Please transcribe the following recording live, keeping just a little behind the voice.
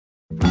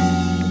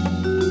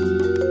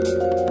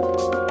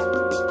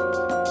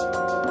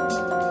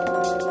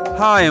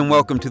Hi, and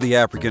welcome to the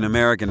African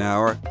American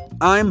Hour.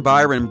 I'm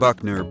Byron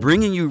Buckner,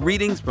 bringing you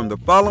readings from the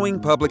following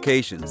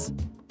publications: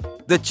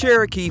 the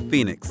Cherokee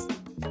Phoenix,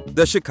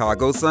 the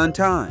Chicago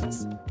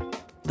Sun-Times,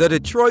 the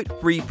Detroit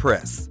Free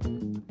Press,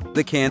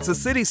 the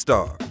Kansas City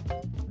Star,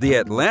 the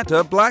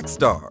Atlanta Black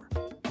Star,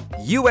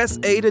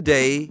 USA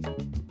Today,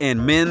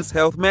 and Men's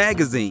Health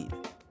Magazine.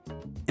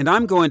 And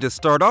I'm going to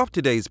start off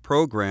today's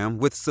program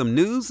with some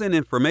news and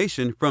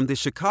information from the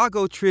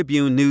Chicago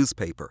Tribune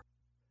newspaper.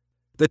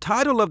 The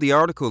title of the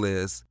article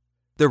is,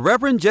 "The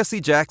Reverend Jesse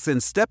Jackson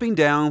Stepping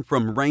Down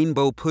from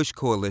Rainbow Push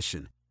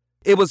Coalition."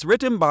 It was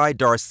written by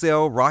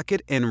Darcel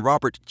Rocket and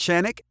Robert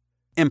Chanik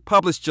and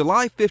published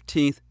July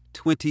 15,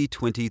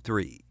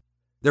 2023.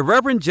 The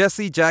Reverend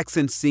Jesse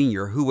Jackson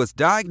Sr., who was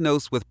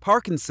diagnosed with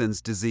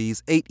Parkinson's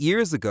disease 8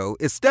 years ago,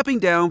 is stepping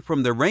down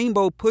from the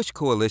Rainbow Push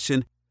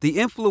Coalition, the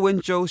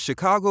influential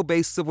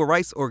Chicago-based civil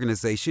rights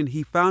organization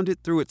he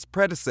founded through its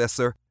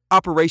predecessor,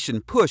 Operation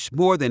Push,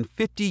 more than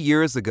 50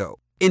 years ago.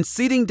 In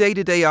ceding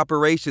day-to-day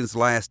operations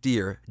last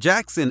year,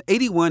 Jackson,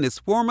 81, is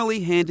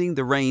formally handing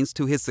the reins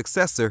to his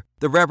successor,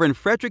 the Reverend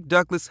Frederick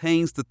Douglass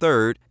Haynes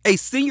III, a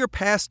senior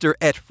pastor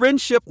at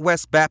Friendship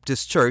West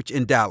Baptist Church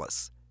in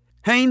Dallas.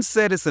 Haynes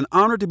said it's an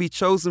honor to be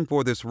chosen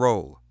for this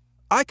role.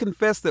 "I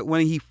confess that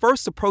when he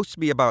first approached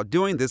me about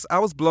doing this, I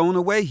was blown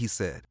away," he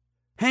said.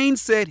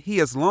 Haynes said he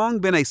has long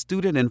been a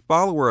student and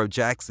follower of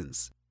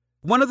Jackson's.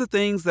 "One of the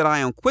things that I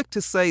am quick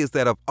to say is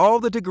that of all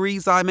the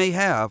degrees I may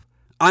have,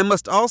 I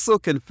must also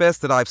confess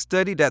that I've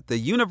studied at the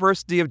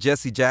University of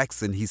Jesse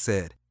Jackson," he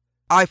said.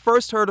 "I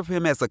first heard of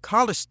him as a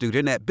college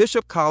student at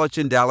Bishop College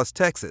in Dallas,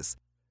 Texas,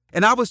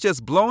 and I was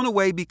just blown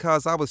away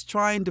because I was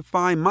trying to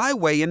find my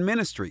way in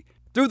ministry.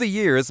 Through the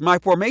years, my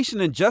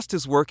formation in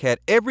justice work had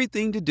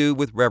everything to do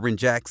with Reverend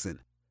Jackson.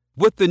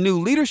 With the new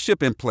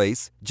leadership in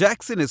place,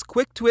 Jackson is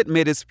quick to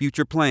admit his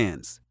future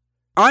plans.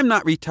 I'm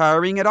not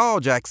retiring at all,"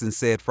 Jackson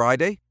said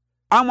Friday.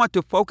 "I want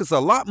to focus a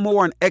lot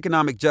more on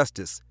economic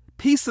justice,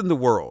 peace in the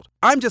world.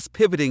 I'm just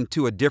pivoting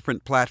to a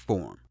different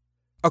platform."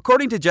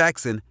 According to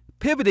Jackson,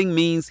 pivoting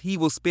means he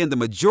will spend the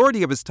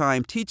majority of his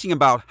time teaching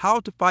about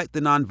how to fight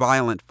the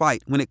nonviolent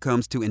fight when it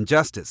comes to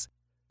injustice.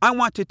 "I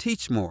want to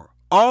teach more,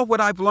 all what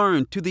I've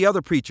learned, to the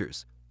other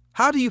preachers.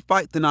 How do you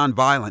fight the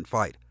nonviolent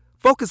fight?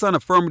 Focus on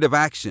affirmative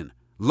action,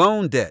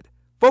 loan debt.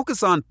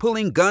 Focus on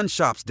pulling gun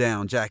shops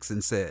down,"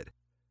 Jackson said.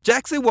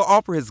 Jackson will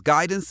offer his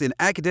guidance in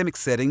academic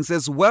settings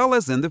as well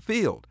as in the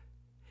field.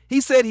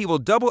 He said he will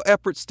double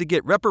efforts to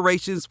get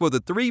reparations for the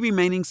 3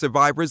 remaining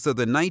survivors of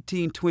the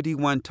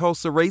 1921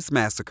 Tulsa Race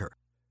Massacre.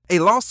 A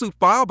lawsuit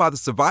filed by the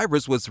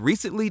survivors was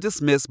recently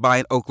dismissed by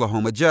an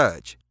Oklahoma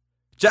judge.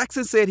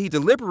 Jackson said he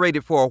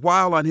deliberated for a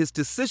while on his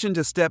decision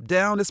to step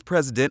down as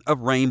president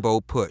of Rainbow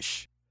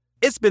Push.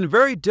 "It's been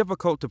very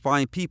difficult to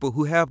find people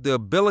who have the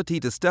ability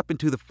to step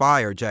into the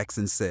fire,"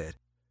 Jackson said.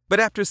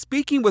 But after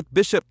speaking with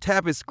Bishop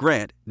Tavis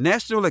Grant,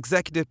 National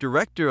Executive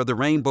Director of the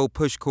Rainbow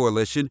Push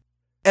Coalition,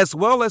 as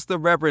well as the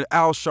Reverend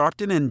Al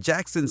Sharpton and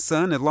Jackson's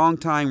son and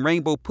longtime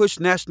Rainbow Push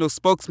National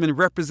Spokesman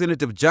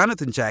Representative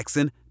Jonathan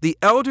Jackson, the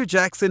elder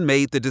Jackson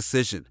made the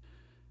decision.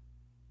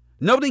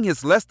 Noting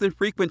his less than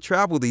frequent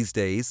travel these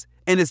days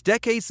and his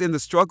decades in the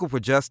struggle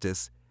for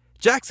justice,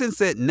 Jackson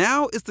said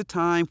now is the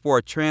time for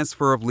a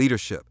transfer of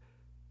leadership.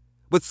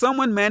 With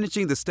someone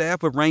managing the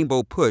staff of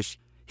Rainbow Push,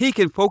 he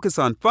can focus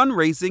on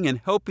fundraising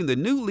and helping the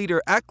new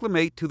leader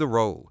acclimate to the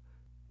role.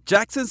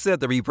 Jackson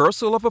said the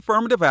reversal of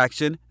affirmative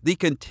action, the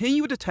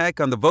continued attack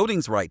on the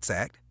Voting Rights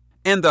Act,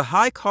 and the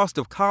high cost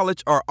of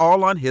college are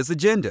all on his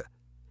agenda.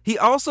 He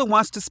also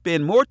wants to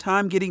spend more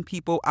time getting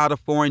people out of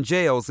foreign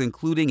jails,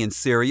 including in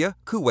Syria,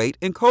 Kuwait,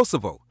 and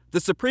Kosovo.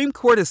 The Supreme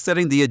Court is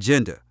setting the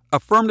agenda: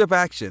 affirmative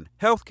action,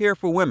 health care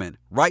for women,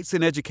 rights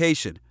in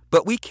education,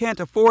 but we can't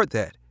afford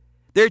that.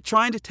 They're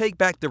trying to take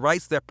back the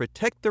rights that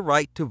protect the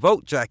right to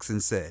vote,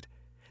 Jackson said.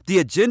 The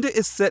agenda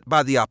is set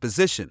by the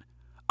opposition.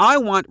 I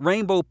want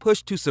Rainbow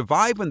Push to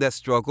survive in that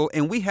struggle,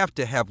 and we have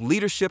to have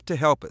leadership to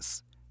help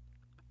us.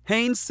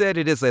 Haynes said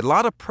it is a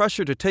lot of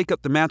pressure to take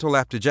up the mantle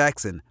after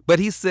Jackson, but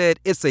he said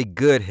it's a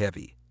good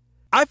heavy.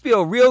 "I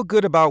feel real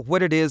good about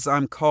what it is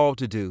I'm called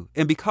to do,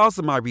 and because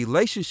of my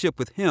relationship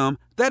with him,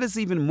 that is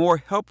even more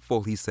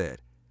helpful," he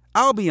said.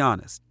 "I'll be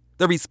honest.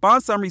 The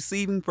response I'm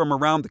receiving from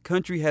around the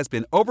country has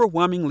been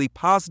overwhelmingly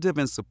positive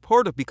and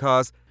supportive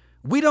because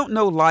we don't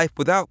know life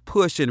without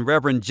Push and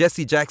Reverend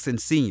Jesse Jackson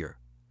Sr.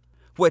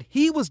 What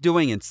he was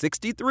doing in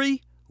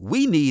 63,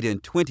 we need in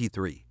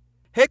 23.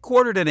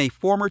 Headquartered in a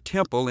former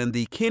temple in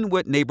the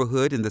Kenwood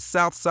neighborhood in the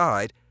South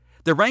Side,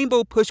 the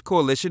Rainbow Push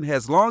Coalition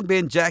has long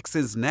been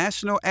Jackson's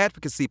national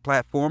advocacy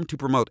platform to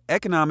promote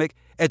economic,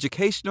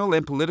 educational,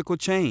 and political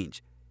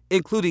change,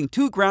 including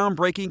 2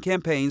 groundbreaking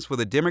campaigns for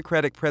the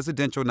Democratic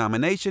presidential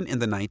nomination in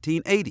the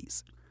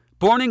 1980s.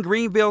 Born in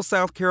Greenville,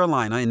 South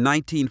Carolina in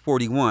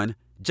 1941,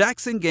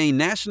 Jackson gained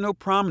national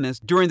prominence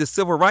during the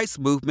civil rights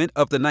movement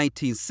of the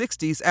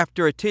 1960s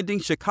after attending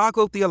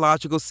Chicago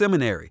Theological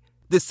Seminary,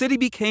 The city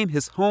became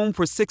his home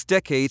for 6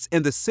 decades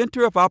and the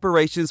center of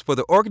operations for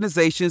the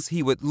organizations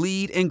he would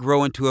lead and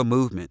grow into a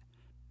movement.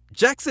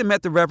 Jackson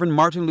met the Reverend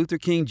Martin Luther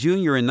King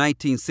Jr. in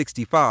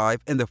 1965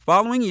 and the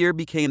following year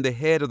became the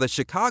head of the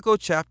Chicago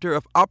chapter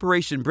of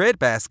Operation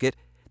Breadbasket,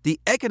 the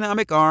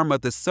economic arm of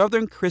the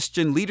Southern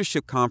Christian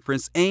Leadership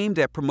Conference aimed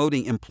at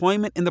promoting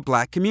employment in the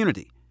black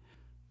community.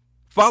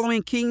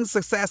 Following King's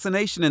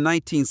assassination in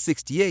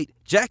 1968,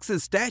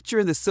 Jackson's stature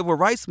in the civil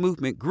rights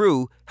movement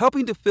grew,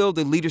 helping to fill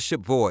the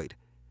leadership void.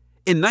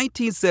 In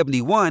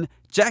 1971,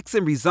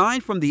 Jackson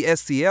resigned from the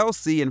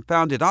SCLC and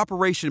founded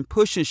Operation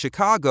Push in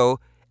Chicago,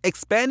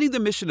 expanding the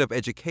mission of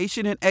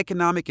education and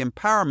economic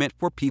empowerment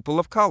for people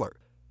of color.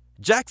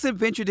 Jackson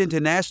ventured into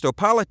national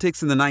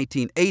politics in the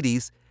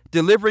 1980s,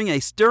 delivering a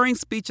stirring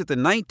speech at the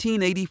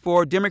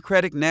 1984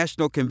 Democratic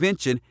National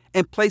Convention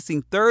and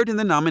placing third in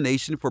the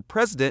nomination for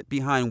president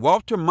behind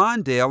Walter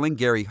Mondale and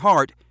Gary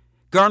Hart,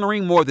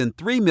 garnering more than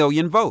 3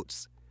 million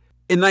votes.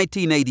 In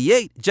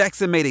 1988,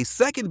 Jackson made a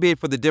second bid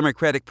for the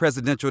Democratic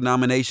presidential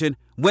nomination,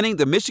 winning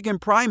the Michigan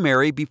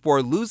primary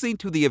before losing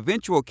to the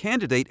eventual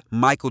candidate,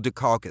 Michael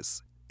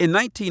Dukakis. In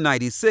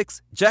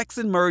 1996,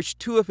 Jackson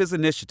merged 2 of his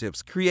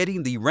initiatives,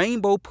 creating the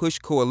Rainbow Push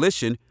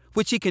Coalition,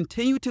 which he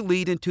continued to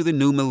lead into the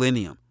new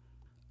millennium.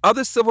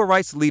 Other civil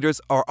rights leaders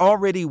are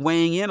already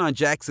weighing in on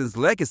Jackson's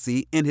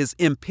legacy and his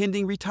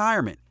impending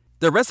retirement.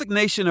 The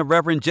resignation of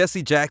Reverend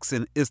Jesse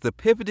Jackson is the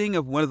pivoting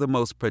of one of the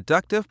most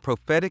productive,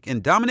 prophetic,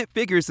 and dominant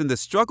figures in the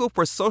struggle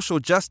for social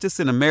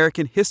justice in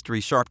American history,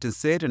 Sharpton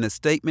said in a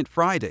statement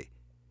Friday.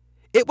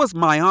 It was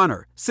my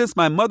honor, since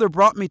my mother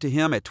brought me to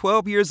him at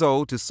 12 years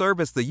old to serve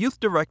as the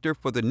youth director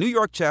for the New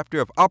York chapter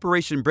of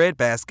Operation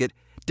Breadbasket,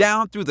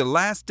 down through the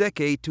last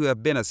decade to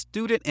have been a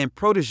student and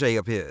protege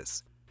of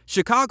his.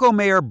 Chicago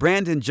Mayor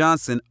Brandon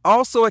Johnson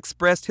also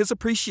expressed his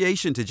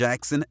appreciation to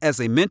Jackson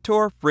as a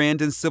mentor,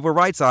 friend, and civil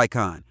rights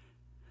icon.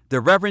 The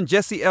Reverend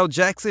Jesse L.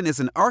 Jackson is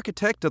an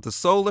architect of the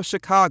soul of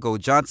Chicago,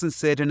 Johnson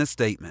said in a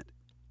statement.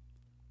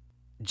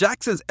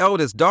 Jackson's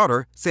eldest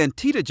daughter,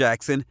 Santita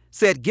Jackson,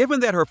 said given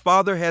that her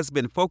father has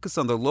been focused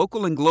on the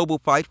local and global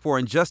fight for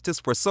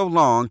injustice for so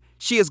long,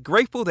 she is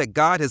grateful that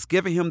God has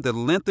given him the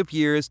length of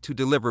years to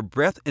deliver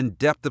breadth and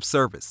depth of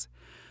service.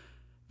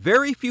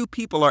 Very few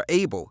people are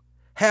able,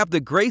 have the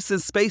grace and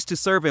space to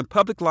serve in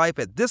public life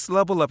at this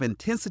level of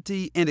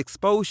intensity and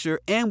exposure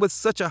and with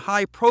such a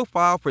high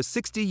profile for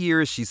 60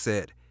 years, she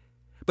said.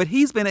 But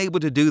he's been able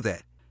to do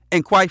that.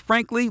 And quite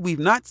frankly, we've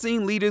not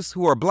seen leaders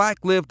who are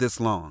black live this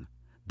long.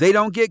 They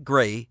don't get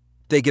gray,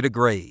 they get a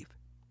grave.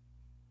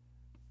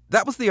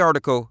 That was the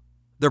article,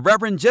 The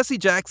Reverend Jesse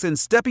Jackson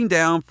Stepping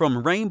Down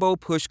from Rainbow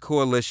Push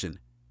Coalition.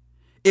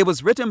 It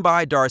was written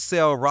by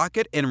Darcel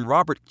Rocket and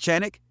Robert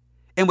Chanik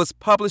and was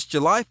published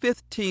July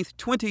 15,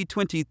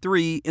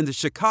 2023 in the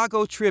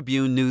Chicago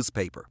Tribune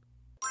newspaper.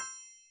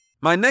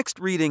 My next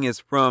reading is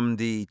from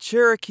the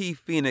Cherokee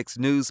Phoenix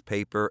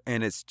newspaper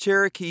and its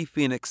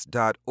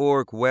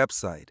CherokeePhoenix.org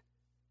website.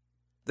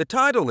 The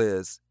title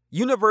is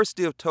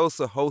University of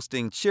Tulsa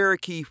Hosting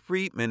Cherokee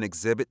Freedmen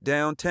Exhibit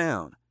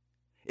Downtown.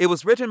 It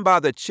was written by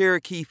the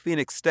Cherokee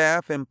Phoenix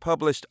staff and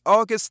published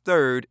August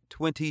 3,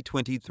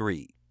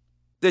 2023.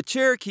 The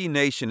Cherokee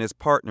Nation is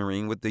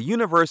partnering with the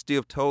University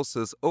of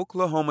Tulsa's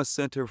Oklahoma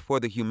Center for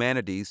the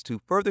Humanities to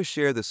further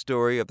share the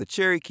story of the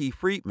Cherokee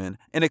freedmen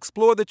and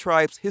explore the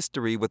tribe's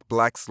history with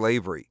black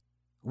slavery.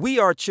 We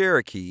Are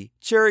Cherokee,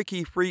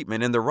 Cherokee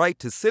Freedmen and the Right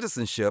to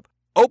Citizenship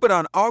opened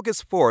on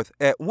August 4th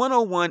at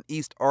 101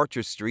 East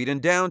Archer Street in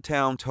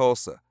downtown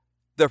Tulsa.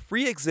 The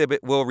free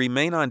exhibit will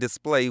remain on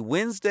display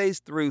Wednesdays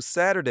through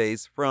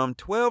Saturdays from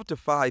 12 to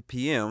 5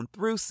 p.m.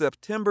 through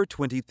September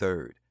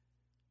 23rd.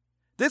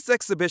 This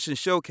exhibition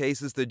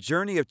showcases the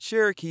journey of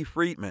Cherokee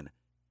freedmen,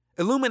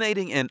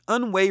 illuminating an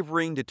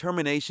unwavering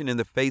determination in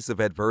the face of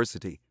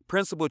adversity,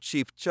 Principal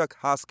Chief Chuck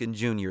Hoskin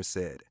Jr.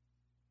 said.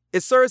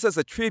 It serves as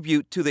a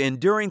tribute to the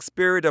enduring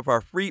spirit of our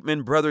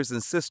freedmen brothers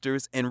and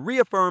sisters and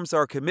reaffirms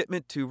our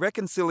commitment to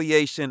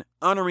reconciliation,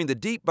 honoring the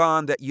deep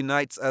bond that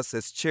unites us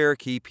as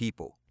Cherokee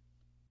people.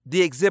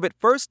 The exhibit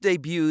first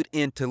debuted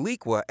in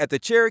Tahlequah at the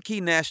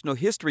Cherokee National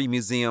History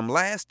Museum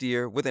last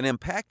year with an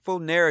impactful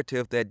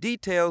narrative that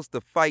details the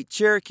fight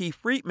Cherokee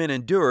freedmen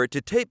endured to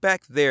take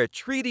back their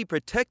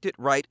treaty-protected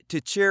right to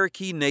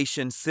Cherokee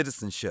Nation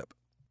citizenship.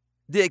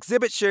 The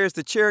exhibit shares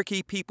the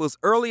Cherokee people's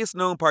earliest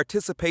known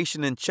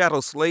participation in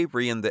chattel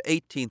slavery in the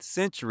 18th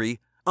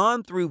century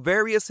on through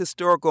various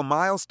historical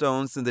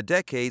milestones in the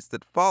decades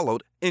that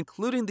followed,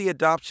 including the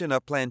adoption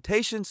of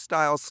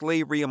plantation-style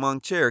slavery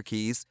among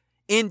Cherokees,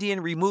 Indian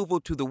removal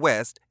to the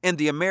west, and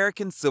the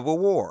American Civil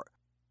War.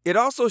 It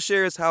also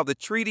shares how the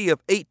Treaty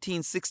of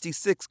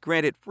 1866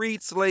 granted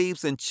freed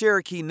slaves in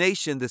Cherokee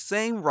Nation the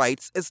same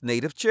rights as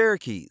native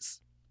Cherokees.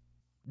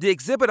 The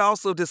exhibit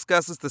also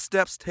discusses the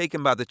steps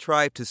taken by the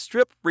tribe to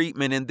strip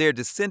freedmen and their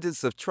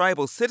descendants of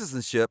tribal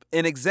citizenship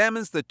and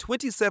examines the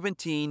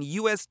 2017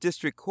 U.S.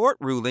 District Court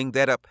ruling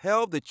that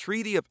upheld the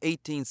Treaty of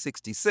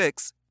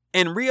 1866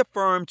 and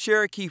reaffirmed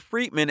Cherokee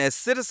freedmen as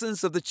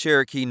citizens of the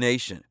Cherokee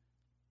Nation.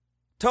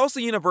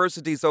 Tulsa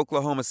University's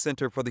Oklahoma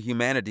Center for the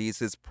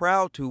Humanities is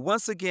proud to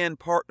once again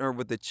partner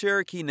with the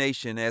Cherokee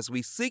Nation as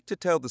we seek to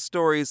tell the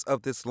stories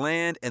of this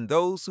land and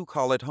those who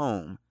call it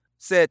home,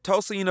 said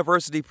Tulsa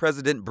University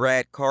President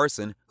Brad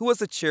Carson, who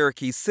is a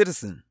Cherokee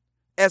citizen.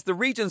 As the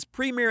region's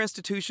premier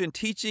institution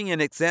teaching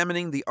and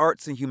examining the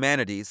arts and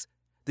humanities,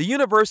 the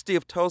University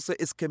of Tulsa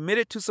is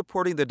committed to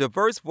supporting the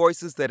diverse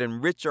voices that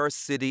enrich our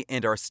city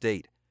and our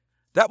state.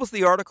 That was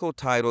the article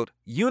titled,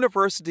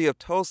 University of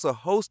Tulsa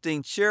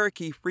Hosting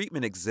Cherokee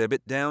Freedmen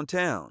Exhibit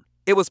Downtown.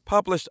 It was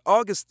published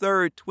August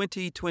 3,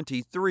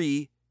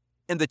 2023,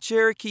 in the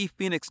Cherokee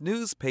Phoenix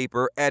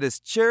newspaper at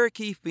its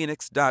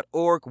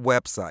CherokeePhoenix.org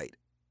website.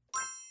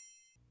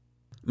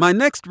 My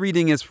next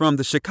reading is from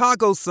the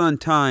Chicago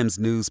Sun-Times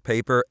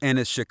newspaper and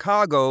its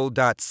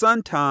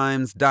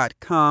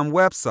chicago.suntimes.com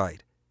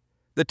website.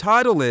 The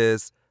title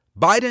is,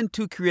 Biden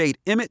to create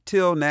Emmett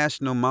Till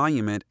National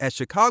Monument at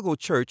Chicago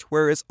Church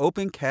where his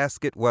open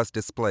casket was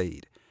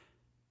displayed.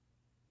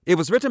 It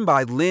was written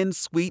by Lynn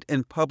Sweet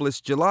and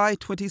published July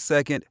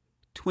 22,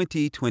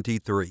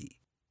 2023.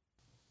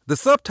 The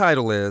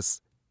subtitle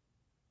is,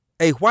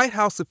 A White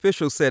House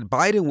official said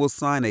Biden will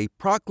sign a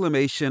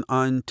proclamation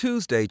on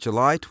Tuesday,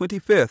 July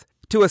 25th,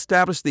 to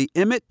establish the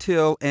Emmett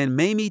Till and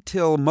Mamie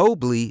Till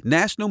Mobley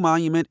National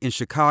Monument in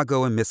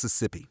Chicago and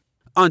Mississippi.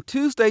 On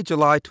Tuesday,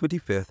 July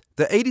 25th,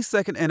 the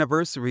 82nd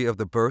anniversary of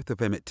the birth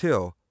of Emmett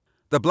Till,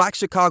 the Black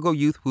Chicago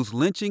youth whose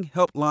lynching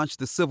helped launch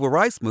the Civil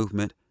Rights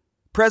Movement,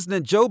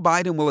 President Joe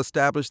Biden will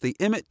establish the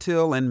Emmett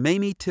Till and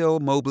Mamie Till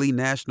Mobley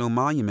National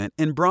Monument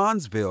in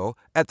Bronzeville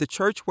at the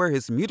church where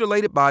his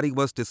mutilated body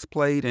was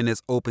displayed in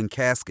his open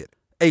casket.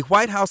 A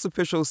White House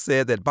official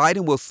said that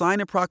Biden will sign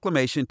a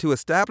proclamation to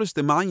establish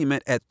the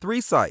monument at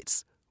 3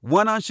 sites,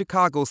 one on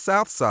Chicago's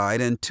South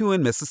Side and 2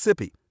 in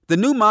Mississippi. The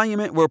new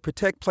monument will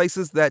protect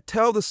places that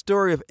tell the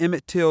story of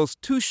Emmett Till's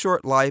too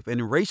short life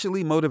and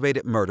racially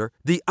motivated murder,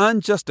 the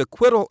unjust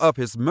acquittal of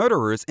his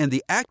murderers, and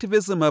the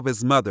activism of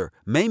his mother,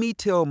 Mamie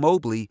Till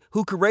Mobley,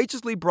 who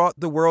courageously brought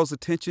the world's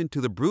attention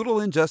to the brutal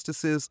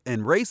injustices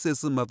and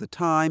racism of the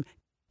time,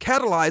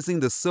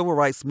 catalyzing the Civil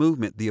Rights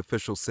Movement, the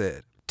official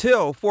said.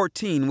 Till,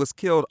 14, was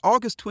killed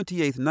August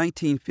 28,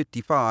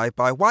 1955,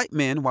 by white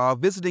men while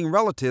visiting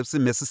relatives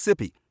in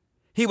Mississippi.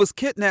 He was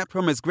kidnapped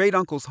from his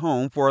great-uncle's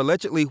home for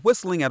allegedly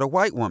whistling at a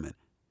white woman.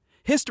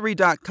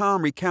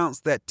 History.com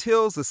recounts that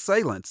Till's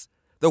assailants,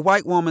 the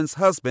white woman's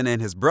husband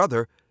and his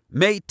brother,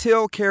 made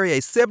Till carry a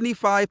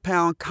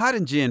 75-pound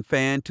cotton gin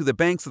fan to the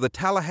banks of the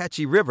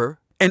Tallahatchie River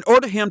and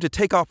ordered him to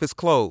take off his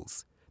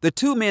clothes. The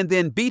 2 men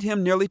then beat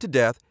him nearly to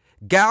death,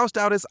 gouged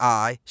out his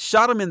eye,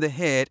 shot him in the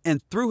head,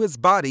 and threw his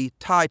body,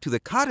 tied to the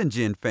cotton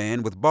gin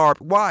fan with barbed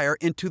wire,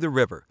 into the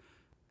river.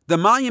 The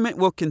monument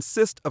will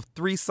consist of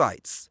 3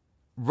 sites.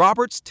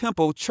 Robert's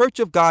Temple Church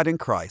of God in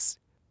Christ.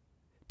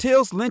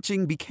 Till's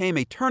lynching became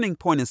a turning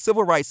point in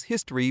civil rights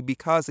history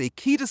because a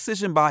key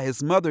decision by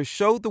his mother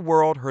showed the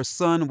world her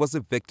son was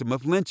a victim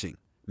of lynching.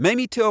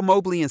 Mamie Till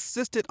Mobley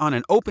insisted on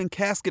an open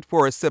casket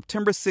for a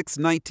September 6,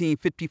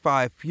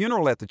 1955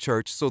 funeral at the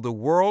church so the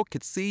world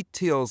could see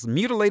Till's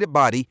mutilated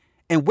body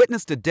and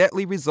witness the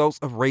deadly results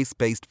of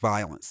race-based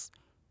violence.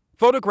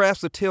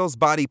 Photographs of Till's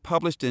body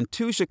published in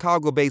 2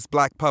 Chicago-based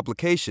black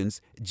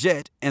publications,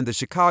 Jet and the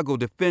Chicago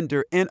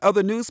Defender, and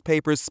other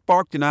newspapers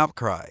sparked an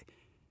outcry.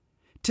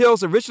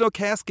 Till's original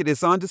casket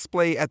is on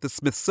display at the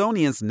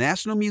Smithsonian's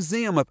National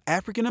Museum of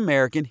African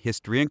American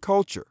History and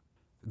Culture.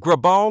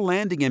 Graball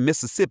Landing in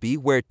Mississippi,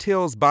 where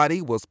Till's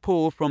body was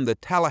pulled from the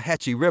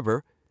Tallahatchie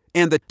River,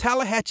 and the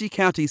Tallahatchie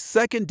County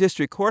 2nd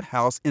District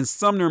Courthouse in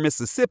Sumner,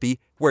 Mississippi,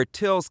 where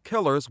Till's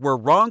killers were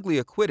wrongly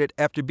acquitted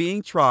after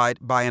being tried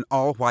by an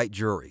all-white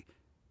jury.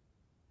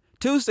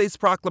 Tuesday's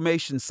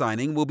proclamation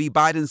signing will be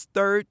Biden's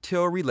 3rd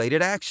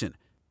Till-related action.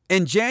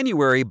 In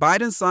January,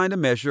 Biden signed a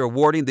measure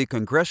awarding the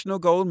Congressional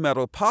Gold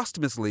Medal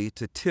posthumously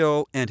to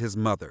Till and his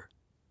mother.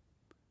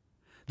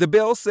 The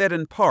bill said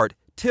in part,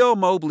 Till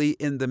Mobley,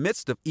 in the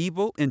midst of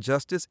evil,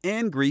 injustice,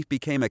 and grief,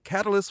 became a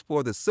catalyst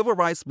for the civil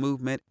rights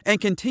movement and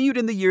continued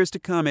in the years to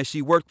come as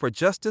she worked for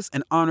justice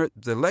and honored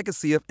the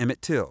legacy of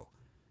Emmett Till.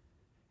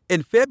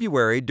 In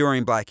February,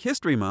 during Black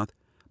History Month,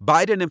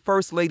 Biden and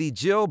First Lady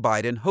Jill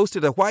Biden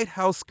hosted a White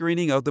House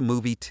screening of the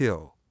movie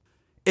Till.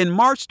 In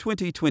March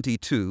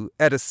 2022,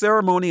 at a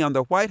ceremony on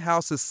the White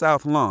House's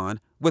South Lawn,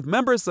 with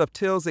members of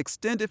Till's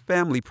extended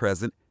family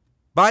present,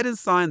 Biden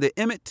signed the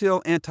Emmett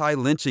Till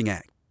Anti-Lynching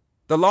Act.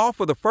 The law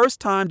for the first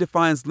time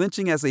defines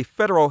lynching as a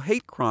federal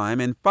hate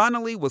crime and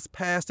finally was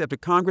passed after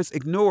Congress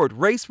ignored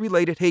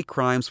race-related hate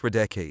crimes for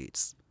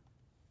decades.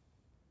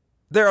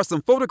 There are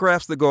some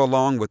photographs that go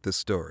along with this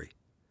story.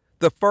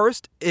 The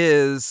first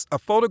is a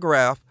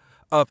photograph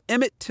of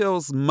Emmett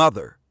Till's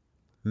mother,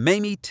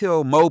 Mamie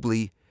Till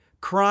Mobley,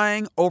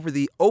 crying over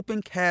the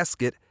open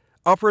casket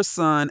of her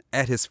son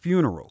at his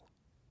funeral.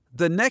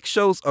 The next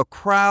shows a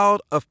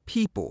crowd of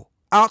people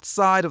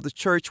outside of the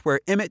church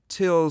where Emmett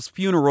Till's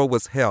funeral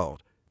was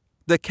held.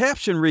 The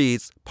caption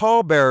reads,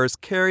 "Pallbearers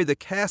carry the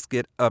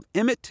casket of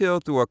Emmett Till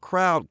through a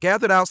crowd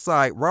gathered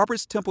outside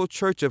Robert's Temple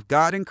Church of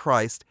God in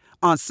Christ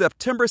on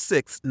September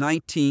 6,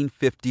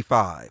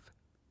 1955.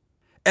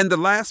 And the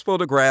last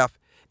photograph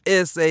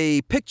is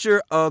a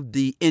picture of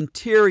the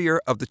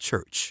interior of the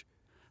church.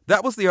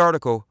 That was the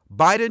article,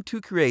 Biden to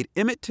create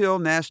Emmett Till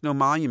National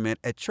Monument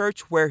at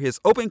church where his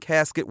open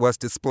casket was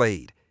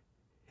displayed.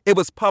 It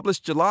was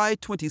published July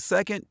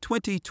 22nd,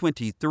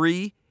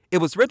 2023. It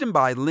was written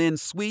by Lynn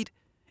Sweet,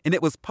 and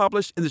it was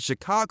published in the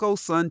Chicago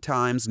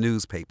Sun-Times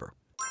newspaper.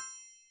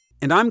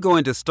 And I'm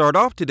going to start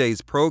off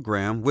today's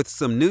program with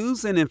some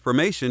news and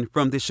information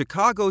from the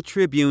Chicago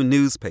Tribune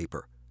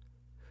newspaper.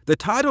 The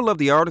title of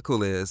the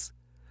article is,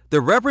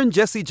 The Reverend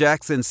Jesse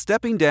Jackson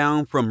Stepping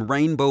Down from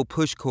Rainbow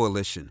Push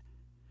Coalition.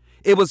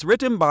 It was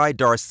written by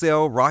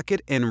Darcel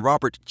Rocket and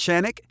Robert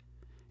Chanik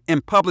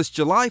and published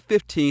July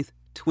 15th,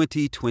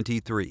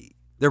 2023.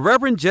 The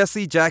Reverend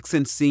Jesse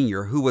Jackson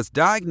Sr., who was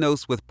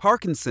diagnosed with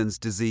Parkinson's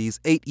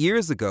disease 8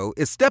 years ago,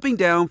 is stepping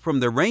down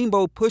from the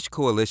Rainbow Push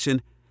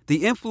Coalition,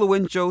 the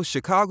influential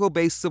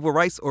Chicago-based civil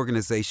rights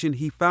organization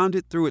he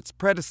founded through its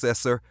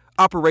predecessor,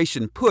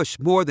 Operation Push,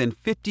 more than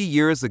 50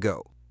 years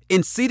ago.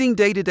 In ceding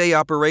day-to-day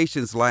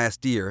operations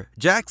last year,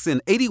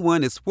 Jackson,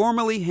 81, is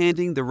formally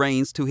handing the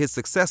reins to his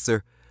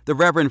successor, the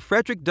Reverend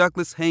Frederick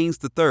Douglass Haynes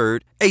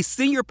III, a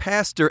senior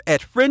pastor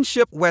at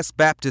Friendship West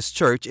Baptist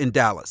Church in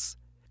Dallas.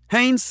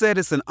 Haynes said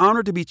it's an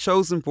honor to be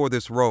chosen for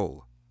this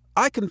role.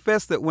 I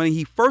confess that when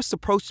he first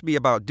approached me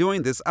about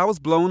doing this, I was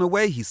blown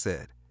away, he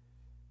said.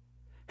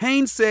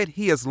 Haynes said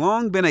he has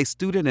long been a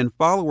student and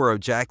follower of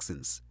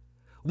Jackson's.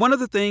 One of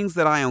the things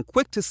that I am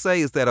quick to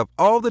say is that of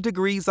all the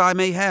degrees I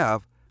may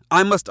have,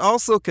 I must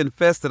also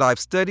confess that I've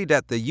studied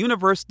at the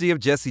University of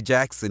Jesse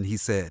Jackson, he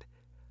said.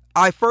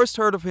 I first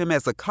heard of him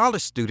as a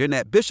college student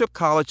at Bishop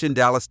College in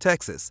Dallas,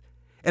 Texas,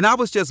 and I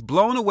was just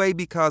blown away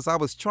because I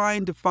was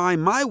trying to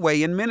find my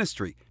way in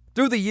ministry.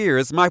 Through the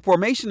years, my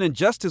formation in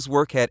justice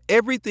work had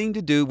everything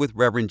to do with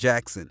Reverend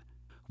Jackson.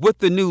 With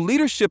the new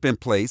leadership in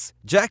place,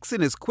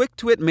 Jackson is quick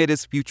to admit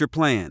his future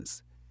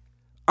plans.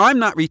 I'm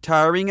not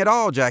retiring at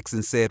all,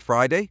 Jackson said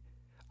Friday.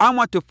 I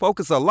want to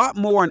focus a lot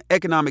more on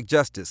economic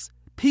justice,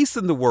 peace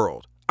in the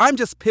world. I'm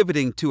just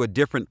pivoting to a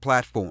different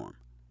platform.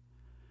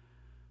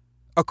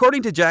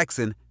 According to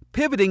Jackson,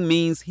 pivoting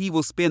means he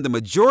will spend the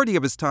majority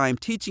of his time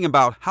teaching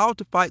about how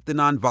to fight the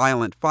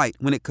nonviolent fight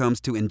when it comes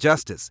to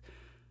injustice.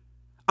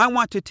 I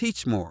want to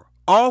teach more,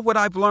 all what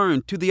I've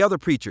learned, to the other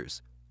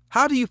preachers.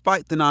 How do you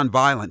fight the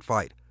nonviolent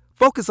fight?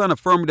 Focus on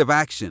affirmative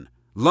action,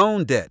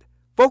 loan debt.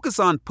 Focus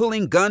on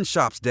pulling gun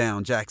shops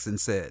down, Jackson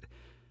said.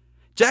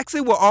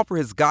 Jackson will offer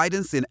his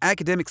guidance in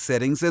academic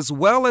settings as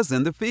well as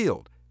in the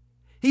field.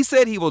 He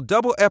said he will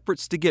double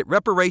efforts to get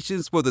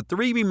reparations for the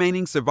 3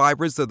 remaining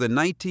survivors of the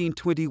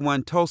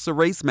 1921 Tulsa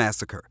Race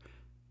Massacre.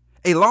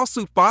 A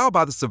lawsuit filed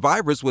by the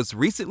survivors was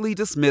recently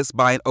dismissed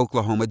by an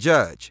Oklahoma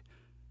judge.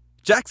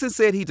 Jackson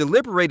said he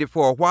deliberated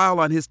for a while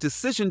on his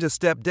decision to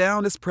step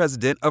down as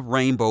president of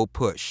Rainbow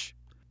Push.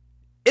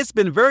 It's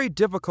been very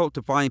difficult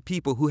to find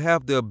people who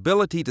have the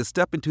ability to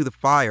step into the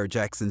fire,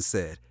 Jackson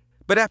said.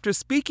 But after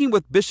speaking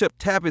with Bishop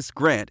Tavis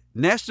Grant,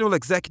 National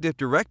Executive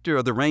Director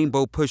of the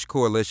Rainbow Push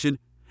Coalition,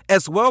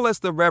 as well as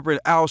the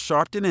Reverend Al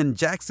Sharpton and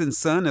Jackson's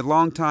son and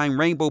longtime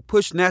Rainbow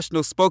Push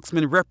National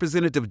Spokesman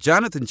Representative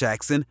Jonathan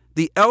Jackson,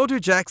 the elder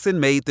Jackson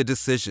made the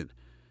decision.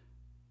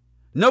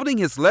 Noting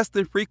his less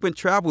than frequent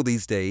travel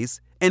these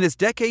days and his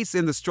decades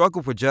in the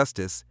struggle for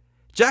justice,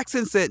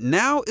 Jackson said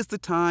now is the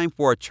time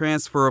for a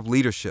transfer of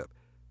leadership.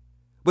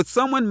 With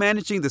someone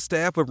managing the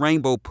staff of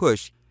Rainbow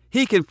Push,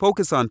 he can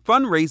focus on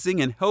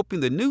fundraising and helping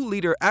the new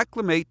leader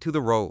acclimate to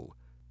the role.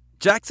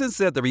 Jackson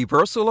said the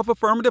reversal of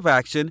affirmative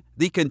action,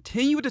 the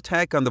continued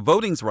attack on the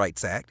Voting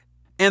Rights Act,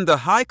 and the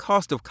high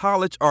cost of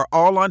college are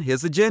all on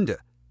his agenda.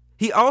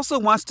 He also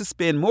wants to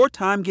spend more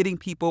time getting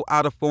people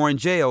out of foreign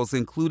jails,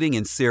 including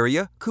in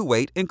Syria,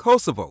 Kuwait, and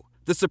Kosovo.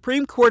 The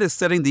Supreme Court is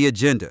setting the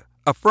agenda: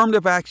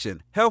 affirmative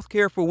action, health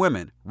care for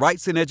women,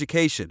 rights in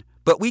education.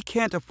 But we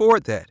can't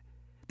afford that.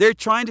 They're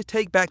trying to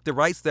take back the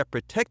rights that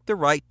protect the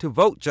right to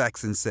vote,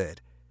 Jackson said.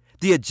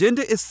 The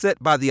agenda is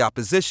set by the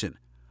opposition.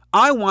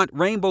 I want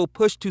Rainbow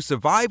Push to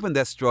survive in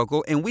that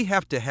struggle, and we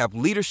have to have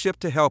leadership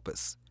to help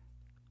us.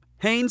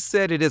 Haynes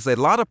said it is a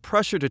lot of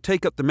pressure to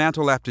take up the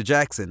mantle after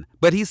Jackson,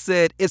 but he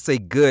said it's a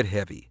good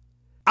heavy.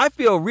 I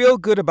feel real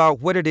good about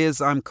what it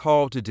is I'm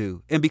called to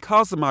do, and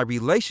because of my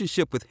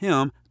relationship with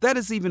him, that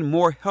is even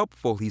more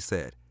helpful, he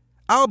said.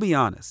 I'll be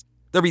honest.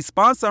 The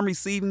response I'm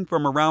receiving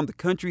from around the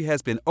country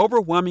has been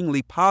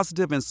overwhelmingly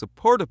positive and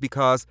supportive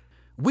because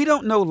we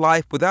don't know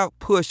life without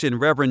Push and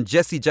Reverend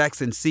Jesse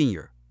Jackson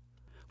Sr.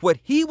 What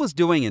he was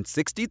doing in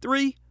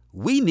 63,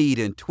 we need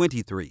in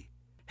 23.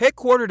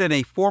 Headquartered in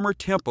a former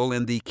temple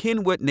in the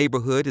Kenwood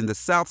neighborhood in the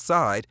South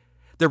Side,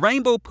 the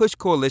Rainbow Push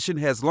Coalition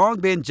has long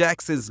been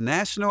Jackson's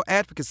national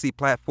advocacy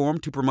platform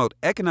to promote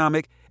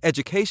economic,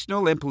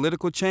 educational, and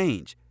political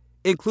change,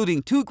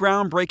 including 2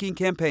 groundbreaking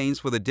campaigns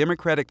for the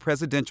Democratic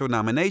presidential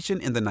nomination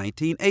in the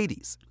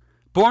 1980s.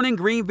 Born in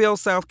Greenville,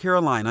 South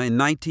Carolina in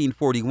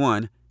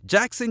 1941,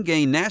 Jackson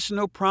gained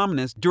national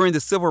prominence during the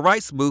civil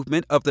rights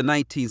movement of the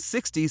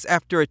 1960s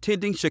after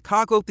attending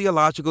Chicago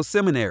Theological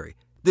Seminary,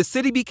 The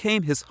city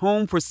became his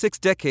home for 6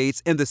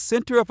 decades and the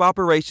center of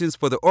operations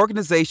for the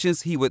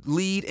organizations he would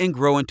lead and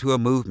grow into a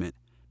movement.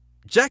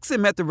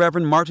 Jackson met the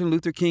Reverend Martin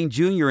Luther King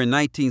Jr. in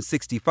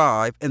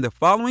 1965 and the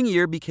following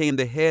year became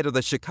the head of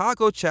the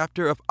Chicago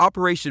chapter of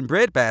Operation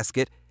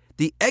Breadbasket,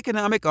 the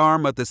economic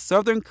arm of the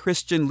Southern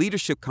Christian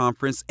Leadership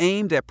Conference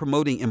aimed at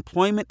promoting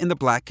employment in the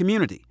black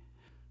community.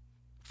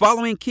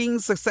 Following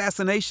King's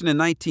assassination in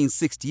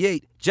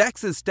 1968,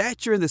 Jackson's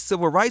stature in the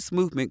civil rights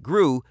movement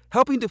grew,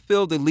 helping to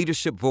fill the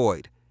leadership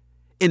void.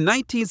 In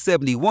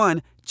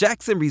 1971,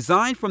 Jackson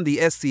resigned from the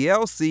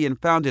SCLC and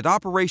founded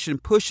Operation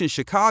Push in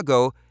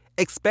Chicago,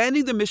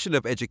 expanding the mission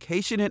of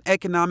education and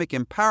economic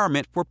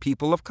empowerment for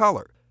people of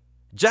color.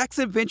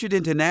 Jackson ventured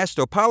into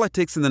national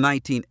politics in the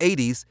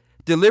 1980s,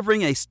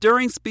 delivering a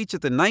stirring speech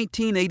at the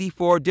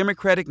 1984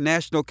 Democratic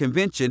National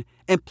Convention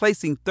and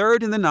placing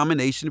third in the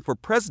nomination for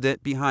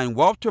president behind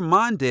Walter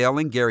Mondale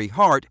and Gary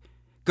Hart,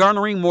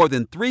 garnering more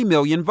than 3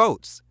 million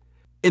votes.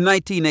 In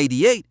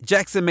 1988,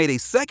 Jackson made a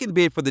second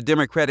bid for the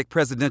Democratic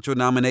presidential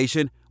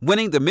nomination,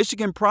 winning the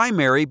Michigan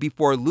primary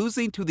before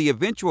losing to the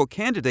eventual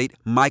candidate,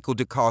 Michael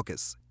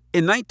Dukakis.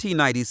 In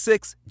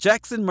 1996,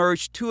 Jackson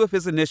merged 2 of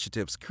his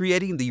initiatives,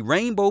 creating the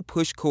Rainbow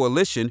Push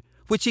Coalition,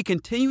 which he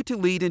continued to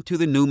lead into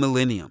the new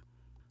millennium.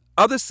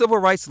 Other civil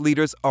rights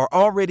leaders are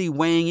already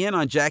weighing in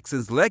on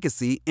Jackson's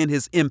legacy and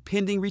his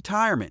impending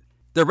retirement.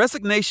 The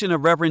resignation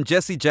of Reverend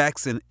Jesse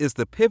Jackson is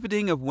the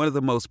pivoting of one of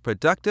the most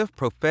productive,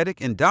 prophetic,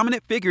 and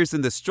dominant figures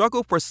in the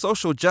struggle for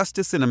social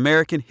justice in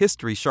American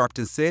history,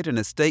 Sharpton said in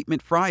a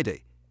statement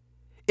Friday.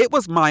 It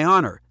was my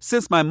honor,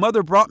 since my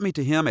mother brought me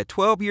to him at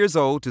 12 years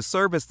old to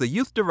serve as the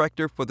youth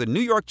director for the New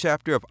York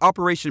chapter of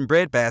Operation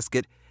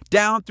Breadbasket,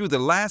 down through the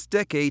last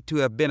decade to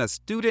have been a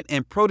student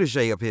and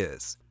protege of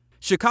his.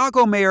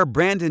 Chicago Mayor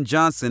Brandon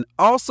Johnson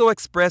also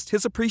expressed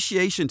his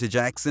appreciation to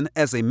Jackson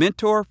as a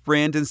mentor,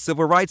 friend, and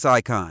civil rights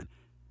icon.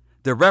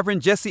 The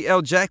Reverend Jesse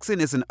L. Jackson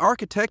is an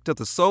architect of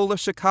the soul of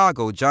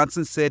Chicago,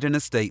 Johnson said in a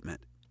statement.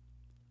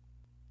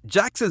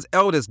 Jackson's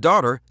eldest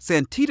daughter,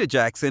 Santita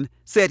Jackson,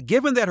 said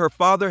given that her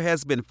father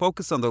has been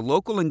focused on the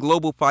local and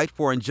global fight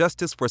for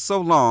injustice for so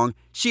long,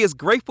 she is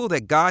grateful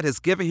that God has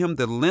given him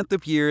the length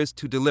of years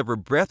to deliver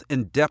breadth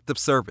and depth of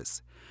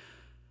service.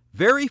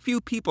 Very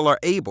few people are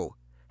able,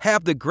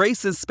 have the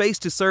grace and space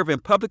to serve in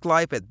public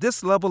life at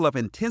this level of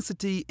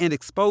intensity and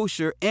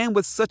exposure and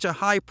with such a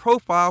high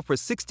profile for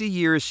 60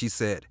 years, she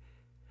said.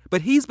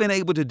 But he's been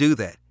able to do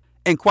that.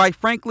 And quite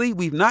frankly,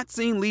 we've not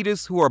seen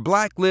leaders who are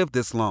black live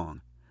this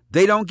long.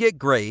 They don't get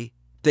gray,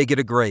 they get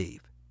a grave.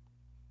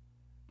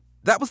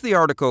 That was the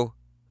article,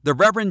 The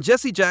Reverend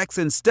Jesse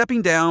Jackson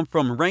Stepping Down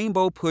from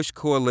Rainbow Push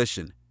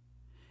Coalition.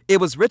 It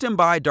was written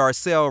by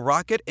Darcel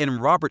Rocket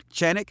and Robert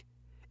Chanik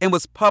and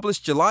was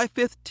published July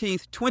 15,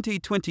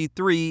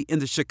 2023 in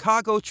the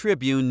Chicago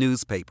Tribune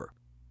newspaper.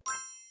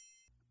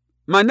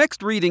 My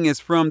next reading is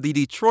from the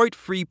Detroit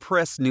Free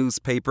Press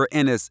newspaper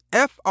and its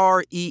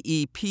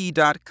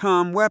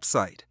freep.com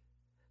website.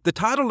 The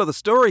title of the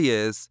story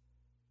is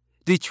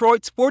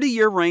Detroit's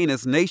 40-year reign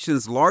as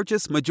nation's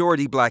largest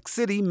majority black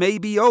city may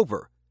be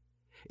over.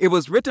 It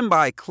was written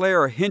by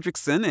Clara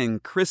Hendrickson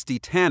and Christy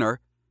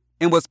Tanner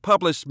and was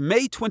published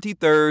May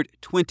 23,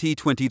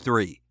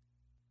 2023.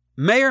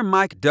 Mayor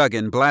Mike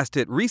Duggan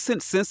blasted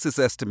recent census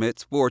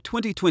estimates for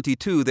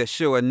 2022 that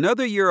show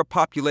another year of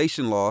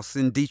population loss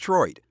in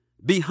Detroit.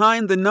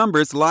 Behind the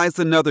numbers lies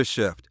another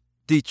shift.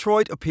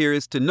 Detroit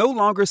appears to no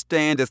longer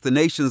stand as the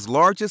nation's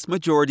largest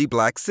majority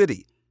black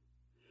city.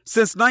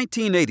 Since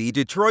 1980,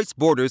 Detroit's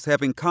borders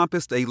have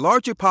encompassed a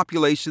larger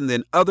population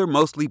than other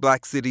mostly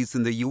black cities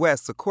in the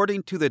U.S.,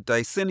 according to the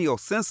decennial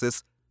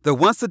census, the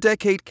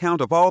once-a-decade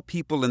count of all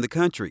people in the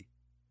country.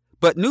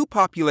 But new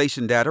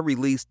population data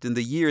released in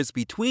the years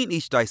between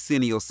each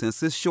decennial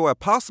census show a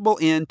possible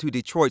end to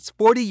Detroit's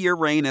 40-year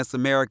reign as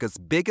America's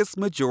biggest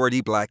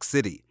majority black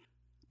city.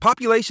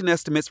 Population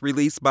estimates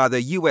released by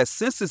the U.S.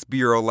 Census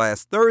Bureau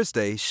last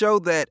Thursday show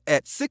that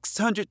at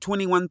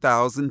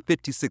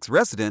 621,056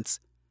 residents,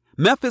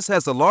 Memphis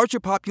has a larger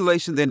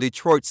population than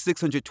Detroit's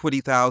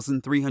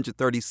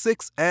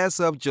 620,336 as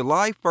of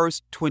July 1,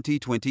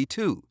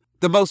 2022.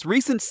 The most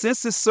recent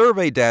census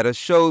survey data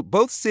showed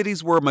both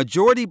cities were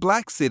majority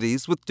black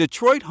cities, with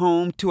Detroit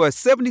home to a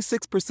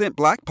 76%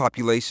 black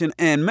population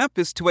and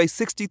Memphis to a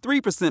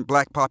 63%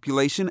 black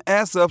population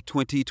as of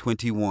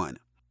 2021.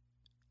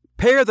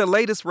 Pair the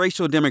latest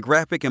racial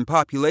demographic and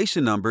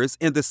population numbers,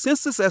 and the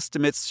census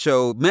estimates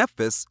show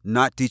Memphis,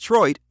 not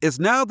Detroit, is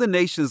now the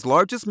nation's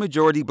largest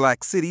majority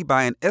black city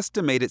by an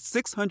estimated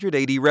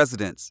 680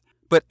 residents.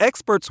 But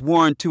experts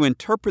warn to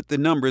interpret the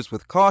numbers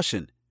with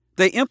caution.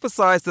 They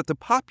emphasize that the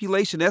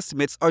population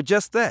estimates are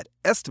just that,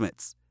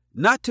 estimates,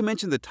 not to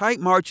mention the tight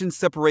margins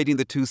separating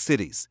the two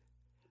cities.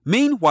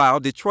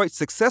 Meanwhile, Detroit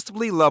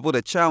successfully leveled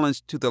a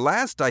challenge to the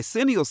last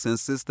decennial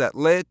census that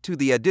led to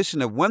the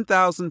addition of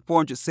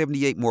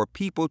 1,478 more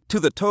people to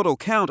the total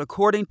count,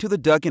 according to the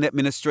Duggan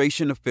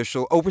administration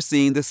official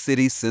overseeing the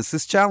city's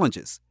census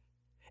challenges.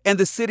 And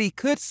the city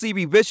could see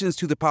revisions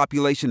to the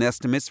population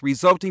estimates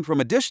resulting from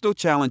additional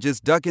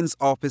challenges Duggan's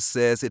office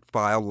says it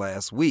filed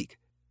last week.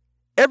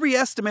 Every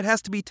estimate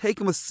has to be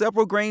taken with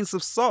several grains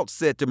of salt,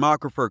 said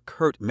demographer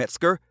Kurt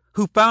Metzger,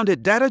 who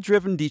founded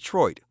Data-Driven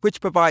Detroit,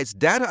 which provides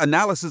data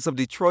analysis of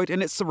Detroit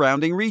and its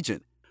surrounding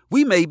region.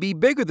 We may be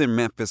bigger than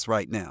Memphis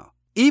right now.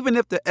 Even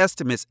if the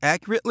estimates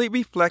accurately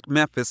reflect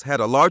Memphis had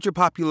a larger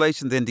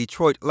population than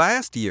Detroit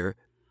last year,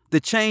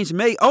 the change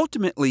may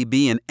ultimately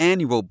be an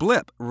annual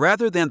blip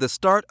rather than the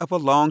start of a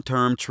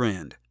long-term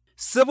trend.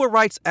 Civil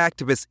rights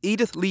activist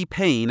Edith Lee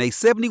Payne, a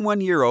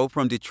 71-year-old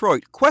from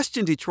Detroit,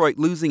 questioned Detroit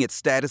losing its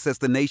status as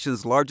the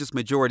nation's largest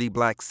majority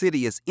black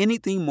city as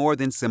anything more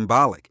than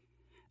symbolic.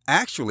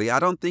 Actually, I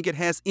don't think it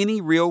has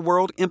any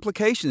real-world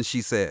implications,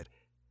 she said.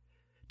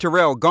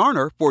 Terrell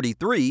Garner,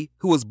 43,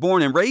 who was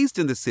born and raised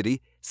in the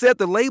city, said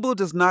the label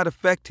does not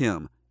affect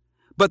him.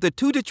 But the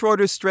two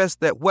Detroiters stressed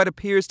that what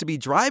appears to be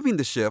driving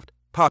the shift,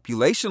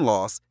 population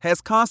loss,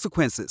 has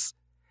consequences.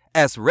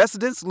 As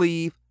residents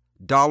leave,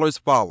 dollars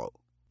follow.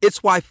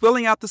 It's why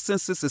filling out the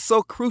census is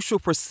so crucial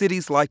for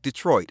cities like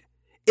Detroit.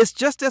 It's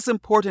just as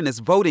important as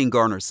voting,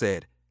 Garner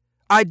said.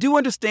 I do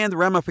understand the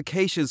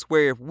ramifications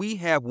where if we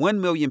have 1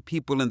 million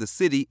people in the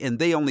city and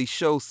they only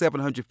show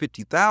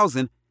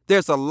 750,000,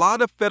 there's a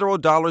lot of federal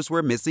dollars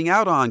we're missing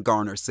out on,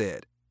 Garner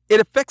said.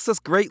 It affects us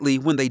greatly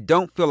when they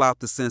don't fill out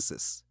the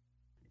census.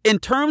 In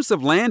terms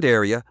of land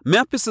area,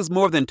 Memphis is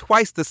more than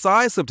twice the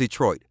size of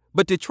Detroit,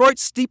 but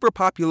Detroit's steeper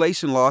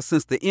population loss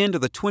since the end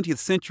of the 20th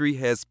century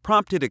has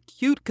prompted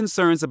acute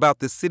concerns about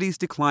the city's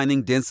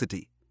declining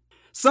density.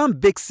 Some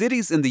big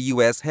cities in the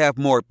U.S. have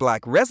more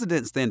black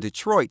residents than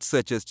Detroit,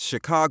 such as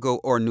Chicago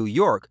or New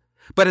York,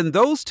 but in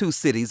those two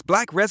cities,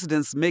 black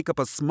residents make up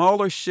a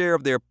smaller share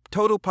of their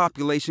total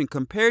population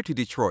compared to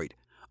Detroit.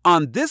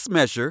 On this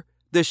measure,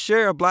 the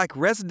share of black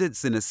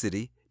residents in a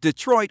city,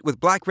 Detroit, with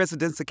black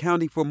residents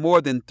accounting for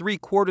more than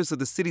 3/4 of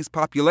the city's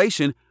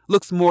population,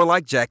 looks more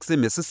like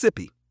Jackson,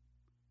 Mississippi.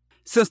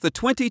 Since the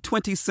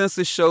 2020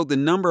 census showed the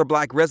number of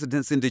black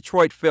residents in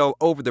Detroit fell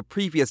over the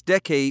previous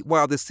decade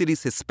while the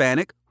city's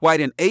Hispanic, white,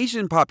 and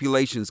Asian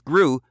populations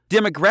grew,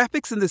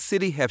 demographics in the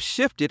city have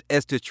shifted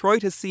as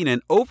Detroit has seen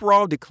an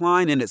overall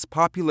decline in its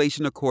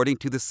population according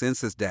to the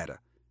census data.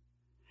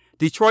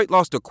 Detroit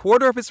lost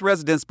 1/4 of its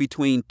residents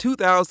between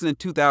 2000 and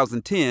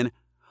 2010.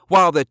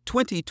 While the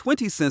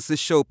 2020 census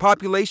showed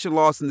population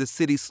loss in the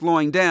city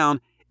slowing down,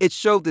 it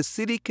showed the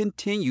city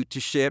continued to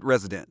shed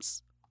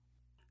residents.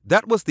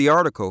 That was the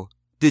article.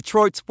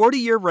 Detroit's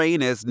 40-year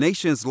reign as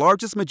nation's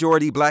largest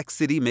majority black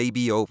city may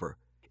be over.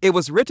 It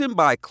was written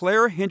by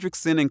Clara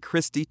Hendrickson and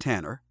Christy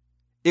Tanner.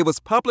 It was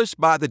published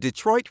by the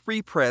Detroit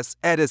Free Press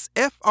at its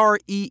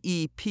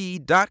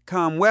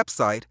freep.com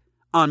website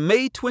on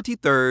May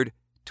 23,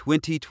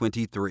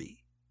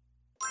 2023.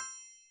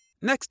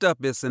 Next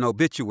up is an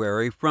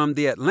obituary from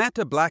the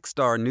Atlanta Black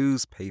Star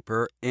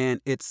newspaper and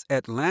its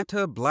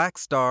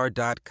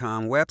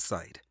atlantablackstar.com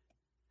website.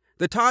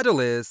 The title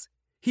is,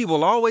 "He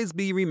Will Always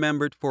Be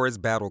Remembered for His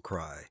Battle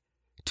Cry."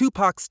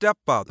 Tupac's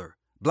stepfather,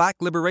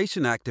 black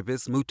liberation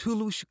activist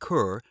Mutulu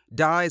Shakur,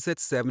 dies at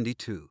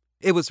 72.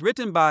 It was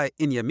written by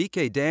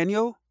Inyamike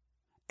Daniel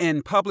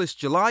and published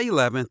July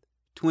 11,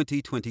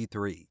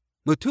 2023.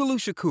 Mutulu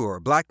Shakur,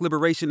 black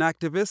liberation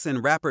activist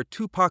and rapper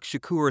Tupac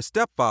Shakur's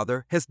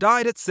stepfather, has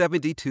died at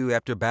 72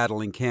 after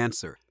battling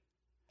cancer.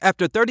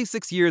 After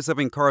 36 years of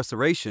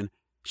incarceration,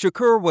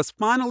 Shakur was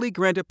finally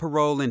granted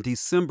parole in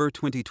December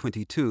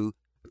 2022,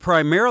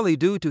 primarily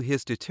due to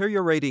his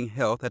deteriorating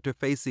health after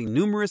facing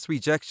numerous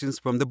rejections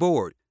from the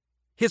board.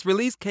 His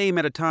release came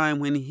at a time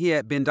when he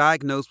had been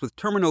diagnosed with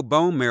terminal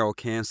bone marrow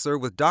cancer,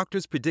 with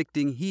doctors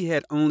predicting he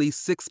had only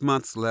 6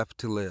 months left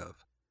to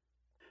live.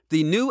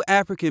 The New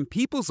African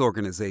People's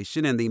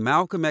Organization and the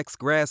Malcolm X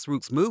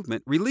grassroots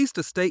movement released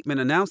a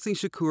statement announcing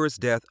Shakur's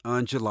death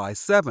on July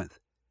 7th.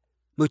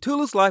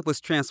 Mutulu's life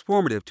was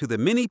transformative to the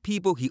many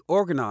people he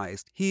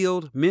organized,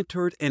 healed,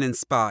 mentored, and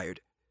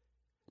inspired.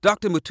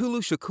 Dr.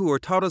 Mutulu Shakur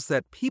taught us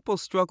that people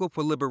struggle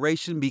for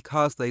liberation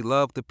because they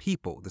love the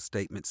people, the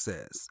statement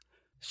says.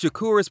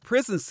 Shakur's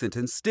prison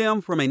sentence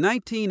stemmed from a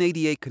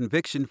 1988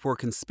 conviction for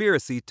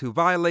conspiracy to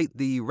violate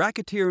the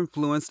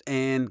Racketeer-Influenced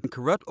and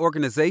Corrupt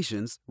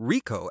Organizations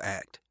 (RICO)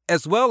 Act,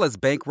 as well as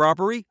bank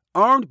robbery,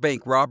 armed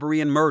bank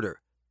robbery, and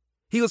murder.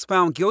 He was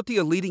found guilty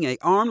of leading an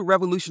armed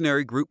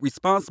revolutionary group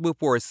responsible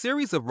for a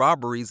series of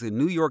robberies in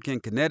New York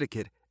and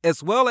Connecticut,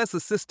 as well as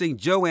assisting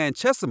Joanne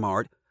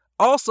Chesimard,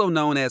 also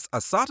known as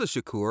Assata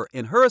Shakur,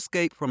 in her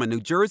escape from a New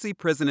Jersey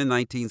prison in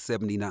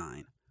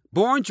 1979.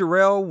 Born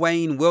Jarrell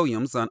Wayne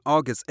Williams on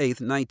August 8,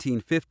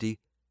 1950,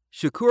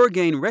 Shakur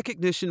gained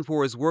recognition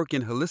for his work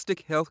in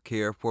holistic health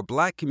care for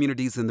black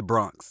communities in the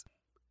Bronx.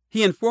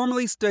 He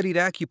informally studied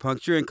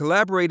acupuncture and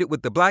collaborated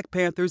with the Black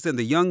Panthers and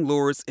the Young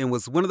Lords, and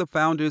was one of the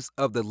founders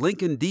of the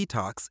Lincoln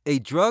Detox, a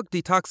drug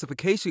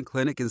detoxification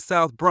clinic in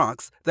South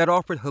Bronx that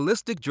offered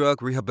holistic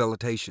drug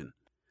rehabilitation.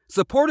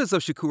 Supporters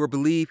of Shakur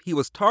believe he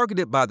was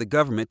targeted by the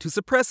government to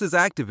suppress his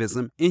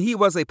activism, and he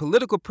was a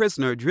political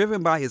prisoner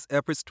driven by his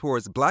efforts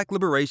towards black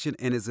liberation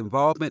and his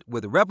involvement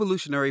with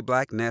revolutionary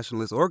black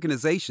nationalist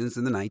organizations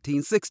in the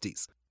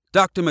 1960s.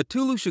 Dr.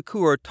 Mutulu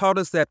Shakur taught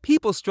us that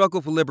people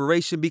struggle for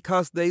liberation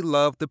because they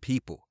love the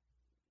people.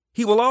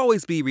 He will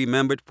always be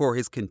remembered for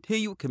his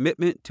continued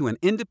commitment to an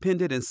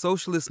independent and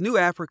socialist New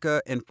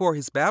Africa and for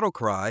his battle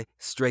cry,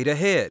 "Straight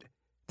Ahead,"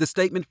 the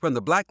statement from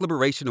the Black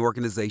Liberation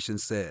Organization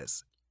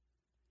says.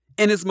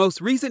 In his most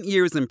recent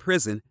years in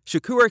prison,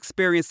 Shakur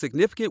experienced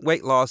significant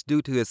weight loss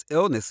due to his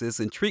illnesses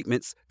and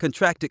treatments,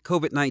 contracted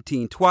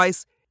COVID-19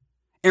 twice,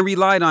 and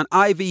relied on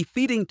IV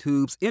feeding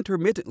tubes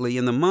intermittently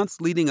in the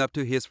months leading up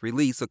to his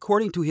release,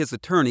 according to his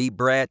attorney,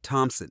 Brad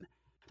Thompson.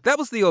 That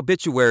was the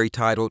obituary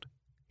titled,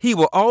 "He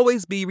Will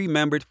Always Be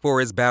Remembered for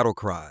His Battle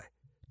Cry."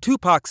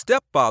 Tupac's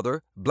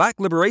stepfather, Black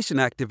liberation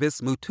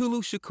activist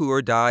Mutulu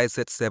Shakur, dies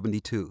at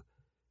 72.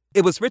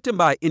 It was written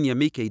by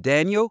Inyamike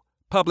Daniel,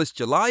 published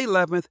July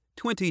 11,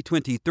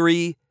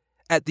 2023,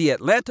 at the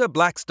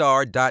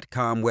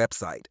AtlantaBlackStar.com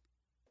website.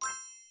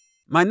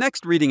 My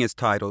next reading is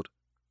titled,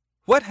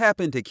 "What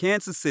Happened to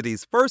Kansas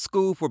City's First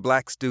School for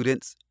Black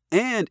Students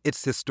and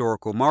Its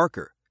Historical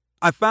Marker?"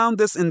 I found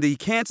this in the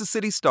Kansas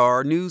City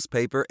Star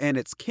newspaper and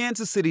its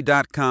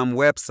kansascity.com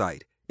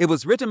website. It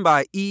was written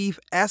by Eve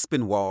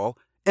Aspinwall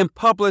and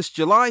published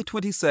July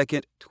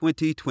 22,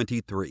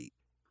 2023.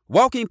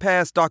 Walking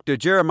past Dr.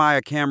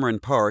 Jeremiah Cameron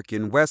Park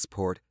in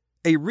Westport,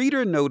 a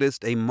reader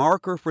noticed a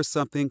marker for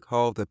something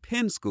called the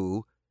Penn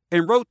School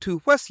and wrote to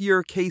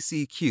Westyear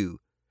KCQ,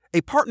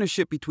 a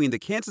partnership between the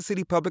Kansas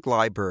City Public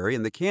Library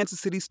and the Kansas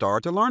City Star,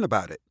 to learn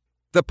about it.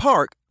 The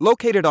park,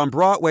 located on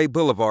Broadway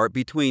Boulevard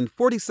between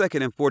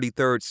 42nd and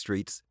 43rd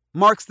Streets,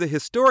 marks the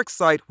historic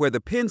site where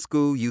the Penn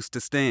School used to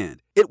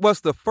stand. It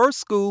was the first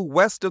school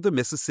west of the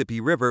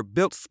Mississippi River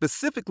built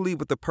specifically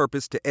with the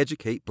purpose to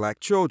educate black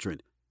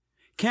children.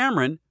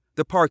 Cameron,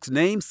 the park's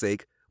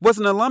namesake, was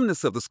an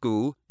alumnus of the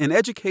school, an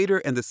educator,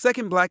 and the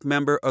second black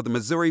member of the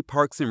Missouri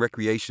Parks and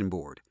Recreation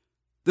Board.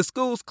 The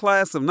school's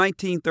class of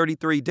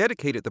 1933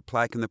 dedicated the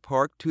plaque in the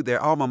park to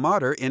their alma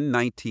mater in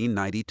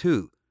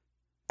 1992.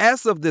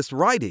 As of this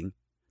writing,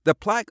 the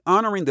plaque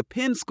honoring the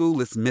Penn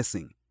School is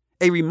missing,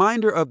 a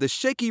reminder of the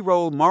shaky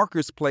role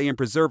markers play in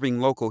preserving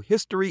local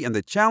history and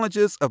the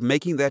challenges of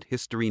making that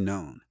history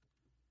known.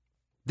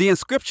 The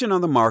inscription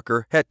on the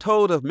marker had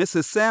told of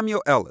Mrs.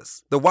 Samuel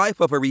Ellis, the wife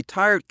of a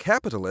retired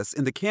capitalist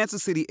in the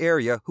Kansas City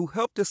area who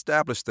helped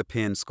establish the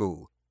Penn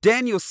School.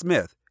 Daniel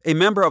Smith, a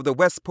member of the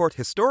Westport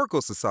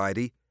Historical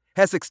Society,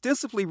 has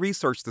extensively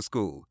researched the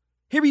school.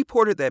 He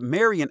reported that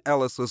Marion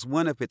Ellis was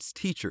one of its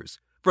teachers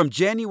from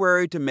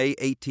January to May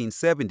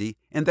 1870,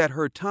 and that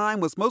her time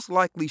was most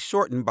likely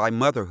shortened by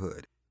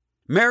motherhood.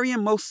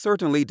 Marion most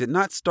certainly did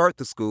not start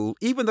the school,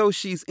 even though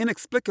she's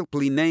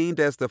inexplicably named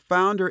as the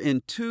founder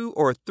in 2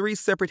 or 3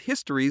 separate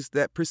histories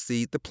that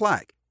precede the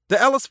plaque.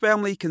 The Ellis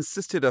family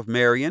consisted of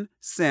Marion,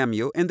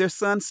 Samuel, and their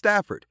son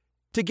Stafford.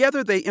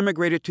 Together, they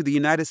immigrated to the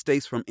United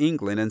States from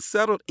England and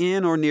settled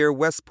in or near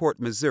Westport,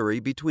 Missouri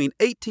between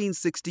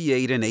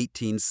 1868 and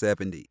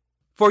 1870.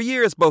 For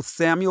years, both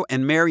Samuel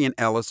and Marion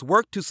Ellis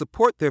worked to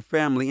support their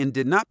family and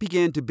did not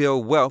begin to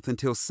build wealth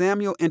until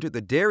Samuel entered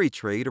the dairy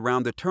trade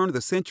around the turn of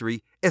the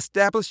century,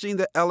 establishing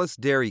the Ellis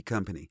Dairy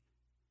Company.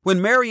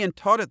 When Marion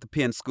taught at the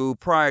Penn School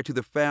prior to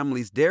the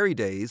family's dairy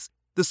days,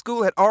 the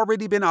school had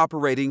already been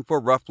operating for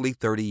roughly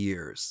 30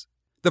 years.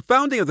 The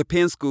founding of the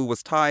Penn School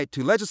was tied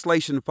to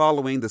legislation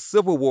following the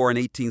Civil War in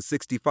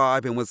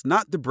 1865 and was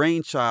not the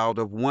brainchild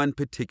of one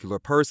particular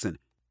person.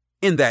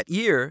 In that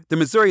year, the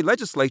Missouri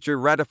legislature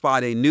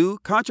ratified a new,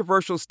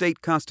 controversial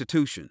state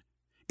constitution.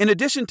 In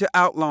addition to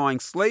outlawing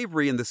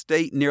slavery in the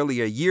state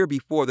nearly a year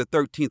before the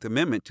 13th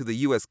Amendment to the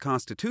U.S.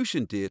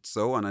 Constitution did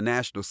so on a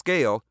national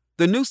scale,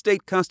 the new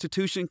state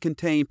constitution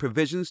contained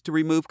provisions to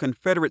remove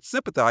Confederate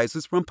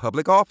sympathizers from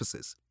public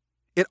offices.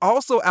 It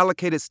also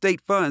allocated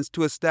state funds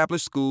to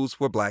establish schools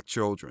for black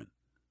children.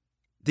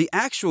 The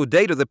actual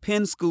date of the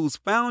Penn School's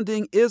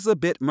founding is a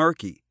bit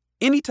murky.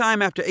 Any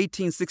time after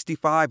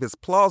 1865 is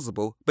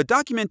plausible, but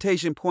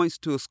documentation points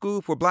to a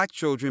school for black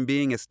children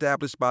being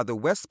established by the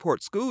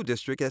Westport School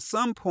District at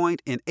some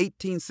point in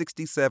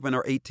 1867 or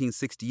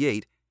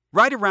 1868,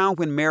 right around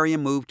when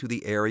Marion moved to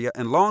the area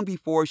and long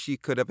before she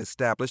could have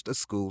established a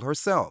school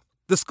herself.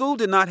 The school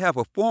did not have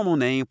a formal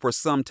name for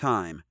some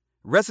time.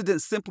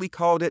 Residents simply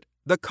called it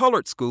the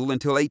Colored School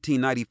until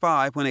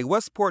 1895, when a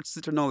Westport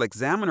Sentinel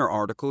Examiner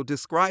article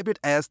described it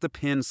as the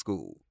Penn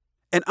School.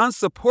 An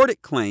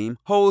unsupported claim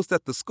holds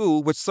that the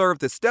school, which served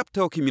the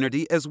Steptoe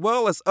community as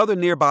well as other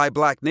nearby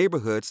black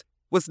neighborhoods,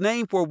 was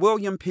named for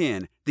William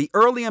Penn, the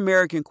early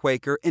American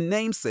Quaker and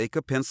namesake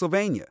of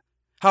Pennsylvania.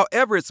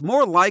 However, it's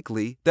more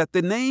likely that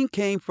the name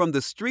came from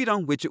the street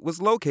on which it was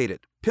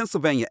located,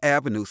 Pennsylvania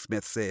Avenue,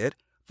 Smith said,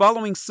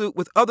 following suit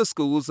with other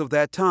schools of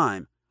that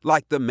time,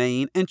 like the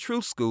Maine and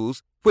Truth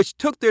schools, which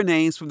took their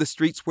names from the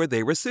streets where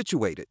they were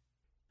situated.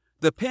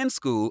 The Penn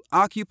School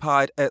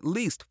occupied at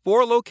least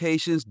 4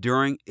 locations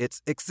during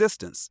its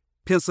existence: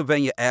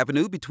 Pennsylvania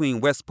Avenue between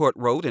Westport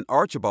Road and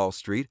Archibald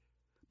Street,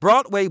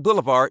 Broadway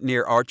Boulevard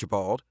near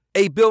Archibald,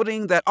 a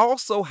building that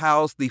also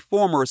housed the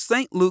former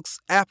St. Luke's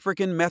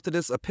African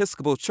Methodist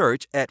Episcopal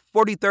Church at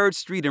 43rd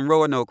Street and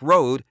Roanoke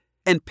Road,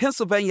 and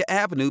Pennsylvania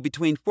Avenue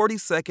between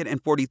 42nd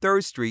and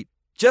 43rd Street,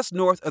 just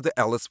north of the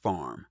Ellis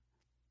Farm.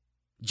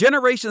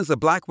 Generations of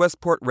Black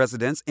Westport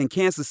residents and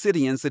Kansas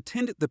Cityans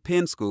attended the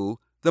Penn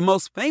School, the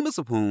most famous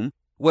of whom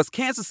was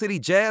Kansas City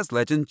jazz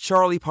legend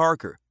Charlie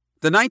Parker.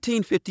 The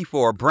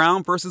 1954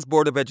 Brown v.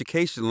 Board of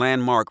Education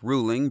landmark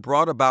ruling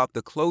brought about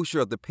the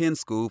closure of the Penn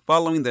School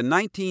following the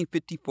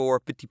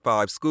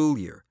 1954-55 school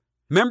year.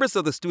 Members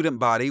of the student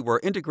body were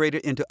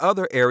integrated into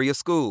other area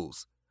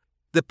schools.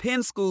 The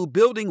Penn School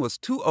building was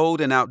too old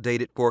and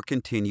outdated for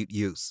continued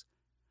use.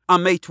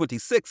 On May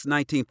 26,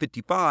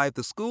 1955,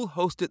 the school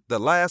hosted the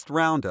last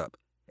roundup,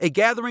 a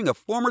gathering of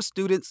former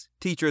students,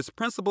 teachers,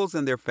 principals,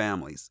 and their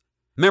families.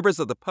 Members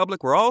of the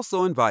public were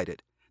also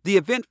invited. The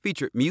event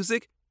featured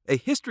music, a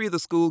history of the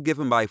school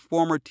given by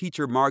former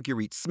teacher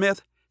Marguerite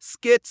Smith,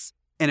 skits,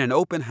 and an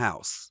open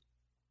house.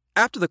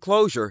 After the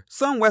closure,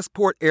 some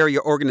Westport area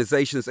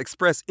organizations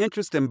expressed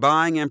interest in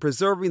buying and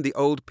preserving the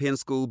old Penn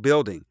School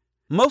building.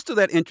 Most of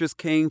that interest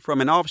came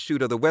from an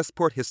offshoot of the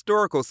Westport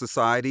Historical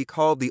Society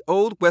called the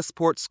Old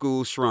Westport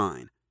School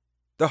Shrine.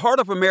 The Heart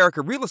of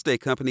America Real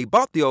Estate Company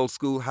bought the old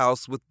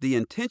schoolhouse with the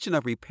intention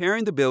of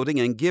repairing the building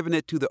and giving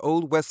it to the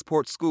Old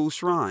Westport School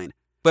Shrine.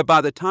 But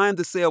by the time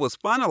the sale was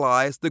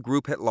finalized, the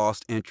group had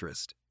lost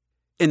interest.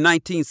 In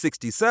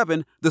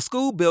 1967, the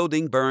school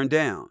building burned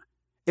down.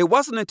 It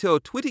wasn't until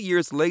 20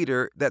 years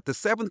later that the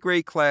 7th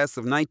grade class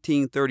of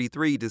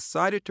 1933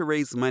 decided to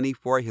raise money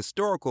for a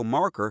historical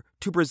marker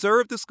to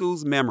preserve the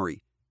school's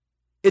memory.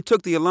 It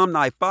took the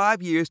alumni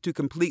 5 years to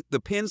complete the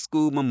Penn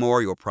School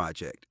Memorial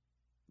Project.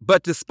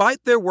 But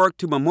despite their work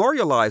to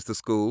memorialize the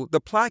school,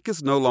 the plaque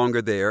is no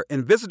longer there,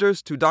 and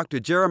visitors to Dr.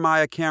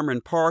 Jeremiah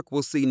Cameron Park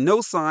will see no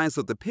signs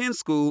of the Penn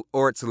School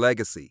or its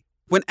legacy.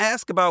 When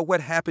asked about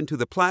what happened to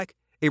the plaque,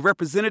 a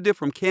representative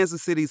from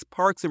Kansas City's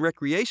Parks and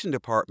Recreation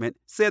Department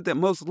said that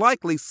most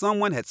likely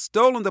someone had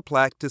stolen the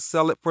plaque to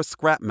sell it for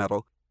scrap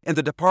metal, and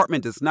the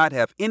department does not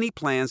have any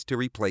plans to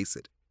replace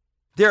it.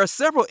 There are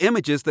several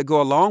images that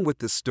go along with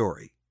this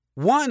story.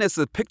 One is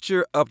a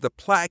picture of the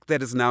plaque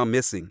that is now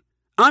missing.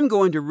 I'm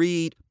going to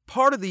read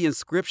part of the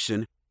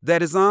inscription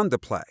that is on the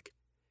plaque.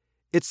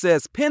 It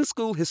says, Penn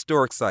School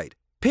Historic Site.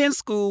 Penn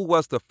School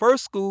was the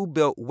first school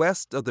built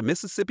west of the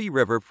Mississippi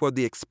River for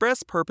the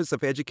express purpose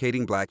of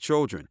educating black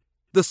children.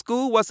 The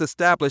school was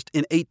established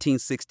in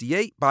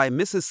 1868 by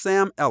Mrs.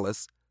 Sam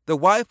Ellis, the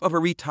wife of a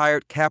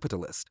retired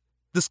capitalist.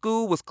 The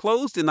school was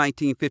closed in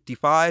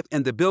 1955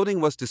 and the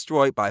building was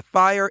destroyed by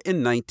fire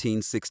in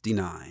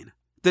 1969.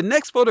 The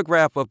next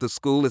photograph of the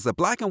school is a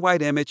black and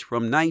white image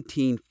from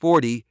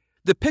 1940.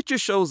 The picture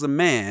shows a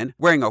man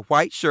wearing a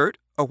white shirt,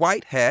 a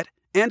white hat,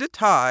 and a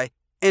tie,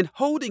 and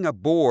holding a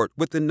board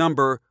with the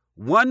number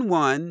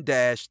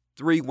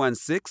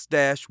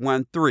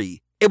 11-316-13.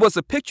 It was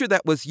a picture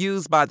that was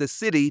used by the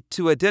city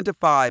to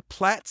identify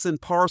plats and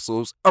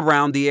parcels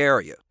around the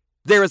area.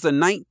 There is a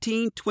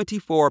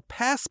 1924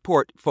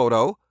 passport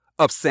photo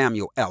of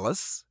Samuel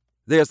Ellis.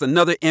 There's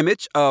another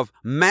image of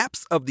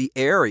maps of the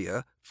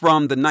area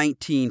from the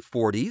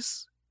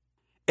 1940s.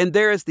 And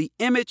there is the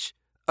image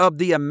of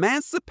the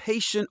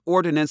Emancipation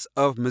Ordinance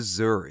of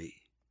Missouri.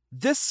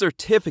 This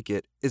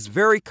certificate is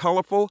very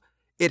colorful.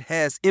 It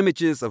has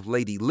images of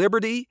Lady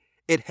Liberty.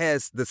 It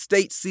has the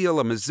state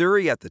seal of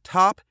Missouri at the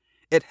top.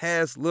 It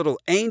has little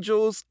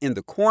angels in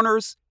the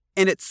corners.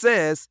 And it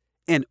says,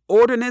 an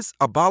ordinance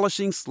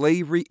abolishing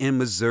slavery in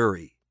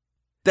Missouri.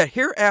 That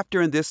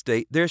hereafter in this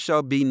state there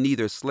shall be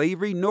neither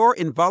slavery nor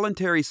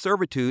involuntary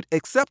servitude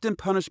except in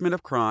punishment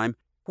of crime,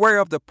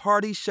 whereof the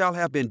parties shall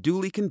have been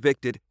duly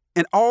convicted,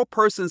 and all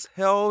persons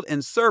held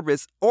in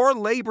service or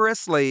labor as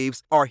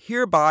slaves are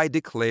hereby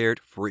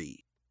declared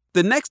free.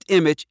 The next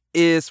image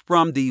is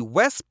from the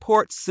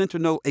Westport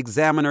Sentinel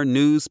Examiner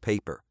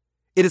newspaper.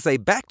 It is a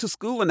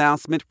back-to-school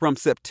announcement from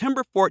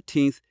September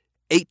 14th,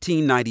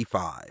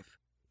 1895.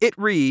 It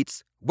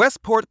reads,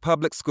 Westport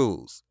Public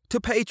Schools.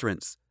 To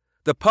patrons,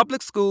 the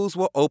public schools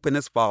will open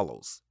as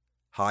follows.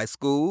 High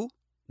School,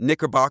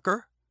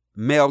 Knickerbocker,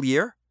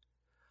 Mallier,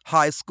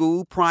 High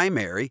School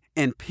Primary,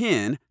 and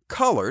Penn,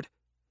 Colored.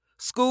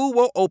 School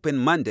will open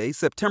Monday,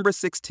 September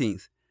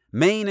 16th.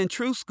 Main and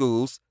True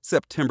Schools,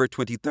 September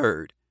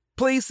 23rd.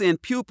 Please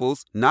send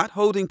pupils not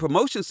holding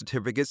promotion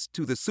certificates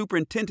to the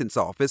superintendent's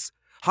office,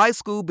 high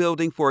school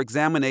building for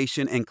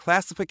examination and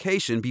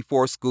classification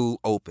before school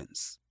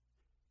opens.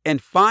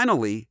 And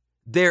finally,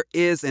 there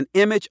is an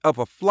image of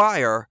a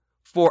flyer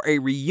for a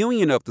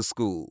reunion of the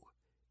school.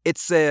 It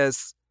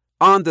says,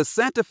 on the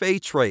Santa Fe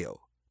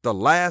Trail, the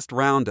last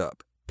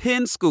roundup,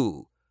 Penn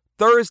School,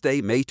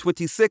 Thursday, May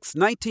 26,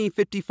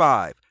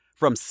 1955,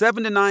 from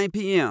 7 to 9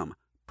 p.m.,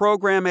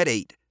 program at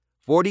 8,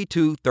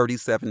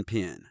 4237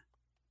 Penn.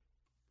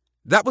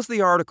 That was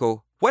the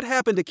article, What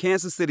Happened to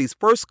Kansas City's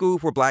First School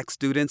for Black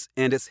Students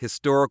and Its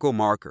Historical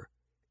Marker.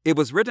 It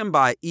was written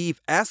by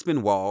Eve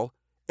Aspinwall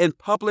and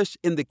published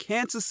in the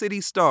Kansas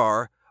City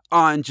Star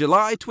on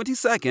July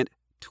 22,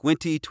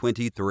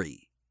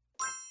 2023.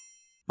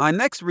 My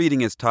next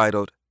reading is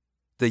titled,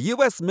 The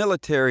U.S.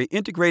 Military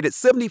Integrated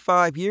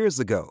 75 Years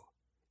Ago.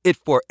 It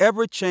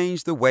Forever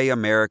Changed the Way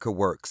America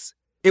Works.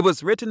 It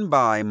was written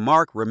by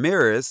Mark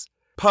Ramirez,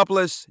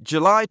 published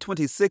July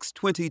 26,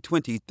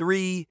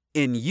 2023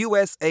 in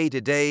USA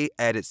Today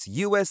at its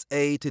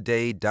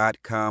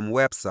usatoday.com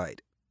website.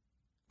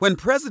 When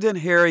President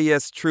Harry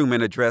S.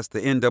 Truman addressed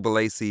the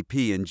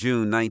NAACP in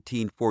June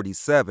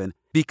 1947,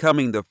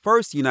 becoming the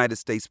first United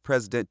States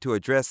president to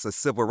address a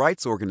civil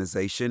rights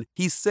organization,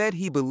 he said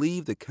he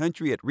believed the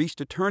country had reached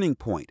a turning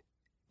point.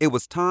 It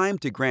was time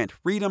to grant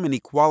freedom and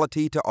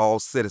equality to all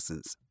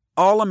citizens.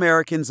 All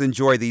Americans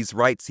enjoy these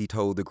rights, he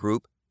told the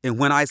group. And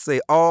when I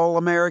say all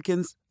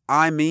Americans,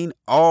 I mean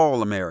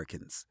all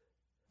Americans.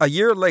 A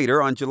year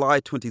later, on July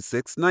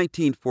 26,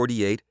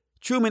 1948,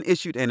 Truman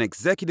issued an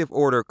executive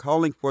order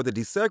calling for the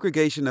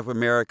desegregation of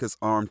America's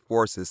armed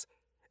forces.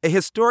 A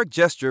historic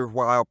gesture,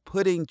 while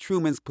putting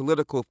Truman's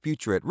political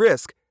future at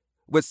risk,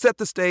 would set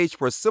the stage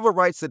for civil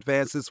rights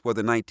advances for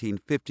the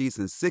 1950s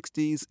and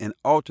 60s and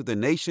alter the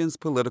nation's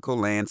political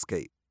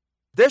landscape.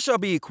 There shall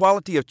be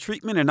equality of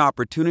treatment and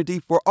opportunity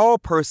for all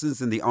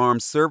persons in the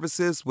armed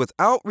services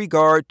without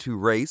regard to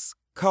race,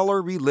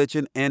 color,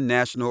 religion, and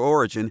national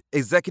origin,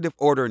 Executive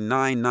Order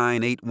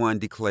 9981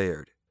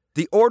 declared.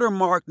 The order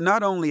marked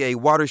not only a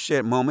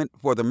watershed moment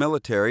for the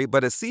military,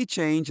 but a sea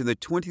change in the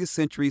 20th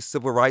century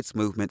civil rights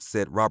movement,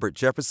 said Robert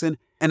Jefferson,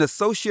 an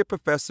associate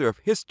professor of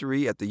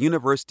history at the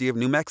University of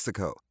New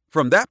Mexico.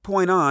 From that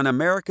point on,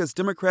 America's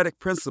democratic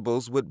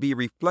principles would be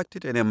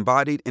reflected and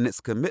embodied in its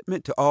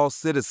commitment to all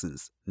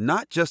citizens,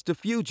 not just a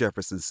few,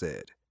 Jefferson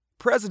said.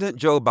 President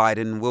Joe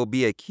Biden will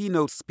be a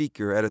keynote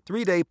speaker at a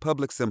 3-day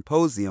public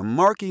symposium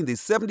marking the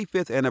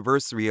 75th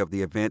anniversary of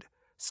the event,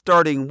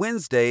 starting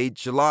Wednesday,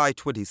 July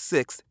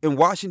 26th in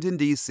Washington,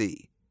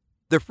 D.C.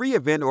 The free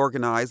event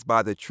organized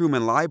by the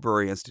Truman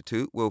Library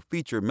Institute will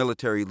feature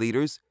military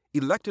leaders,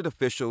 elected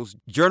officials,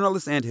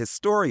 journalists, and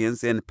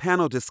historians in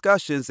panel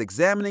discussions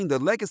examining the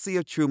legacy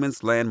of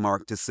Truman's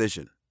landmark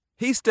decision.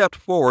 He stepped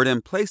forward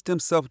and placed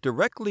himself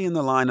directly in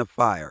the line of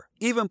fire,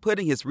 even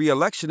putting his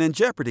re-election in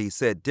jeopardy,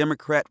 said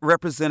Democrat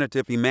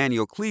Representative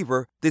Emanuel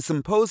Cleaver, the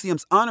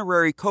symposium's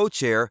honorary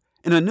co-chair,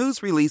 in a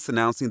news release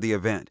announcing the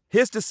event.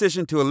 His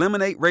decision to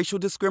eliminate racial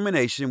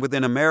discrimination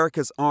within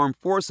America's armed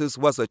forces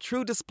was a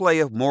true display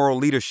of moral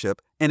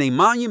leadership and a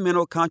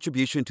monumental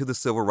contribution to the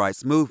civil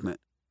rights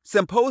movement.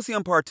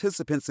 Symposium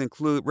participants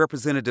include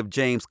Representative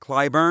James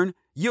Clyburn,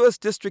 U.S.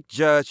 District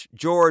Judge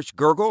George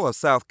Gergel of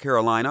South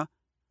Carolina,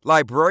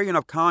 Librarian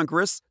of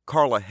Congress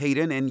Carla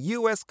Hayden, and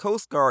U.S.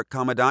 Coast Guard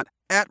Commandant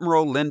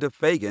Admiral Linda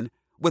Fagan,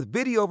 with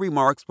video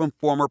remarks from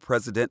former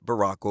President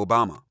Barack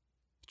Obama.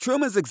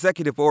 Truman's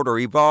executive order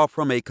evolved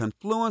from a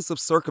confluence of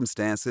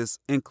circumstances,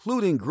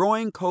 including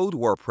growing Cold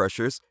War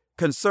pressures,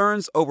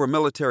 concerns over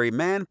military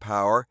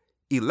manpower,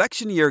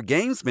 election year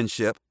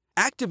gamesmanship,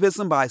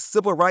 activism by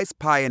civil rights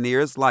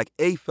pioneers like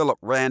A. Philip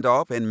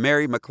Randolph and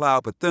Mary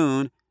McLeod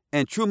Bethune,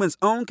 and Truman's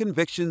own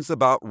convictions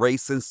about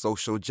race and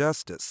social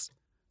justice.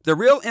 The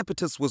real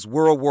impetus was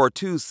World War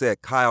II,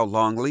 said Kyle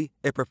Longley,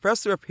 a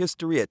professor of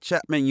history at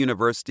Chapman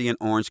University in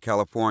Orange,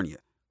 California.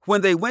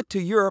 When they went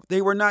to Europe,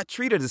 they were not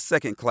treated as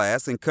second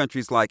class in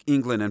countries like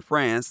England and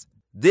France.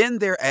 Then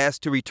they're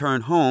asked to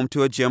return home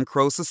to a Jim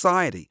Crow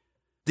society.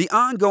 The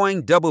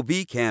ongoing Double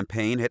V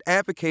campaign had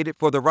advocated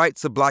for the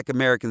rights of Black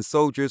American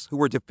soldiers who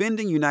were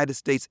defending United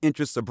States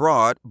interests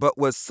abroad but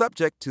was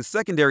subject to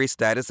secondary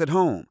status at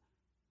home.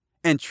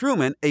 And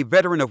Truman, a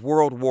veteran of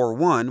World War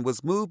I,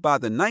 was moved by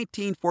the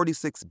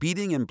 1946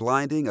 beating and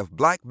blinding of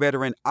Black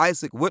veteran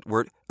Isaac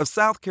Woodward of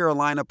South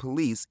Carolina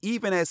police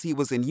even as he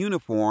was in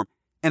uniform,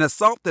 an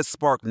assault that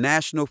sparked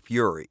national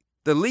fury.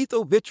 The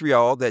lethal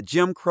vitriol that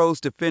Jim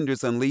Crow's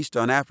defenders unleashed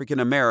on African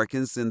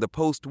Americans in the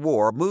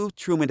post-war moved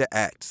Truman to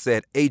act,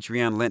 said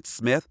Adrienne Lentz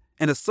Smith,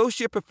 an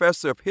associate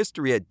professor of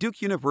history at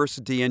Duke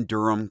University in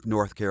Durham,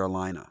 North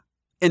Carolina.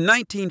 In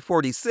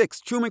 1946,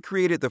 Truman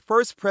created the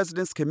first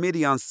President's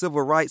Committee on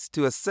Civil Rights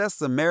to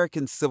assess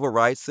American civil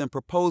rights and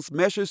propose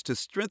measures to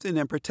strengthen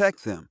and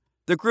protect them.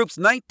 The group's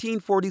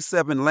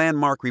 1947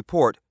 landmark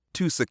report,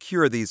 To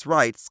Secure These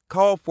Rights,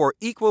 called for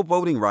equal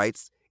voting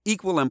rights,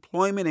 equal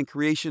employment, and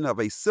creation of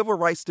a civil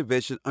rights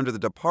division under the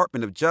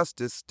Department of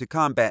Justice to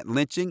combat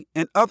lynching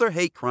and other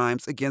hate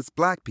crimes against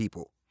Black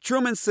people.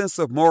 Truman's sense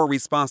of moral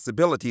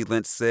responsibility,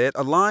 Lentz said,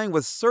 aligned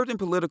with certain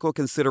political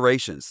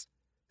considerations.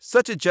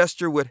 Such a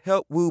gesture would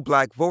help woo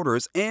Black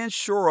voters and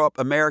shore up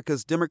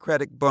America's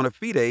democratic bona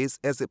fides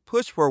as it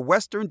pushed for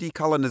Western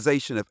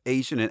decolonization of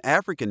Asian and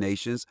African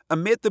nations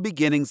amid the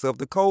beginnings of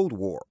the Cold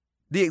War.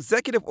 The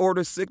executive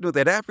order signaled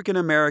that African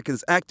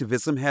Americans'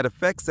 activism had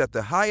effects at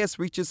the highest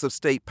reaches of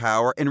state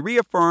power and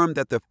reaffirmed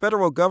that the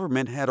federal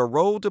government had a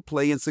role to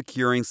play in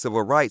securing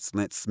civil rights,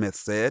 Lentz Smith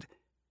said.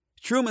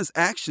 Truman's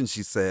actions,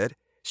 she said,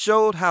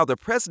 showed how the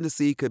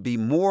presidency could be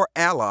more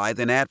ally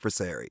than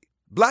adversary.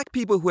 Black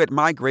people who had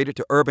migrated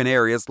to urban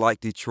areas like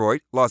Detroit,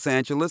 Los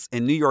Angeles,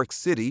 and New York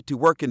City to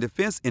work in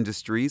defense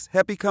industries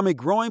have become a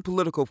growing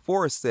political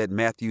force, said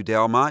Matthew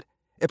Delmont,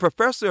 a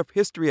professor of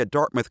history at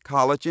Dartmouth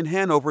College in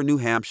Hanover, New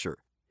Hampshire.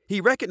 He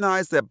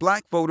recognized that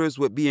Black voters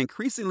would be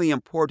increasingly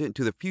important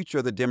to the future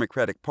of the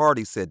Democratic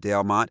Party, said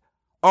Delmont,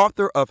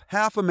 author of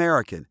Half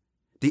American,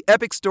 the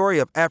epic story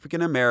of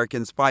African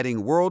Americans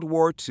fighting World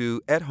War II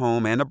at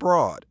home and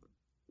abroad.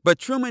 But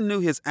Truman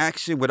knew his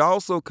action would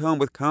also come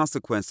with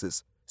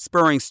consequences,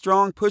 spurring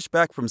strong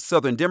pushback from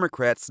Southern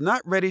Democrats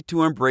not ready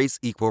to embrace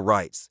equal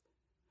rights.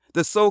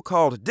 The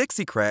so-called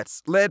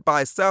Dixiecrats, led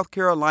by South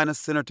Carolina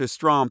Senator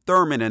Strom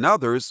Thurmond and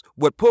others,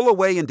 would pull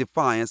away in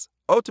defiance,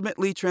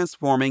 ultimately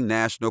transforming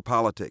national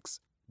politics.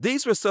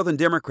 These were Southern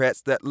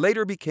Democrats that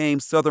later became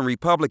Southern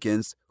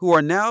Republicans, who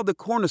are now the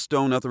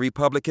cornerstone of the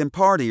Republican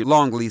Party,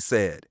 Longley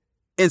said.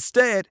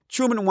 Instead,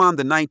 Truman won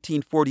the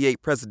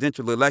 1948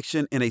 presidential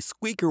election in a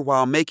squeaker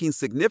while making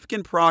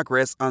significant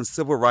progress on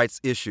civil rights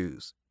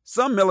issues.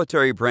 Some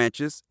military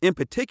branches, in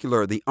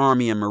particular the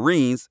Army and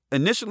Marines,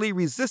 initially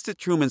resisted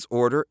Truman's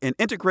order, and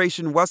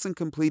integration wasn't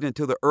complete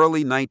until the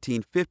early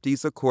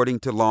 1950s, according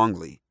to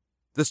Longley.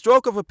 The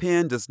stroke of a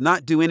pen does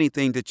not do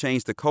anything to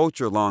change the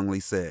culture, Longley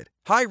said.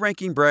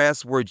 High-ranking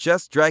brass were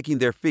just dragging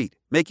their feet,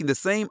 making the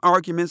same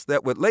arguments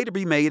that would later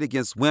be made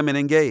against women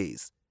and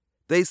gays.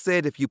 They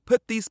said if you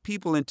put these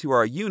people into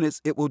our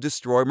units, it will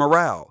destroy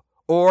morale,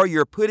 or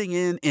you're putting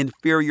in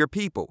inferior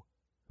people.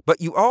 But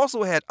you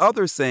also had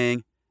others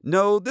saying,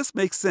 no, this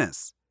makes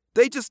sense.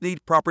 They just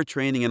need proper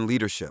training and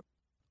leadership.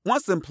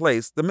 Once in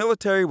place, the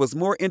military was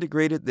more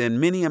integrated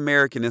than many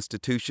American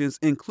institutions,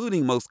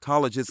 including most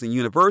colleges and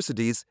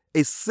universities,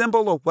 a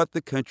symbol of what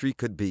the country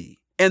could be.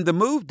 And the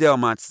move,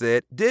 Delmont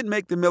said, did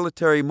make the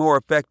military more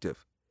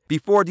effective.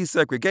 Before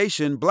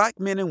desegregation, black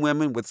men and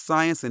women with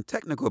science and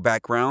technical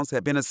backgrounds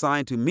had been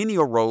assigned to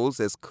menial roles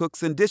as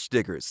cooks and dish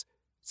diggers.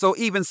 So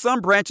even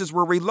some branches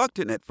were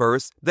reluctant at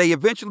first, they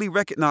eventually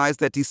recognized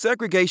that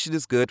desegregation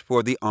is good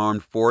for the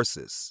armed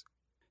forces.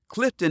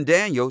 Clifton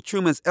Daniel,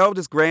 Truman's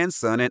eldest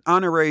grandson and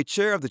honorary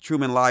chair of the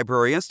Truman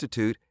Library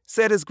Institute,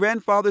 said his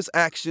grandfather's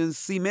actions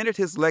cemented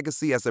his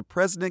legacy as a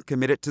president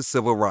committed to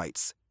civil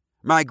rights.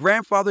 My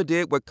grandfather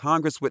did what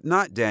Congress would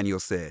not, Daniel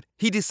said.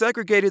 He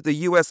desegregated the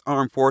U.S.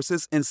 Armed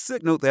Forces and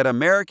signaled that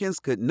Americans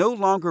could no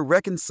longer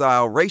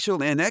reconcile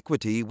racial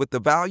inequity with the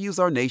values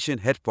our nation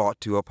had fought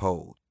to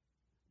uphold.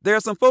 There are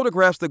some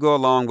photographs that go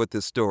along with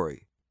this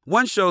story.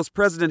 One shows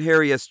President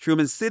Harry S.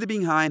 Truman sitting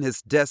behind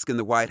his desk in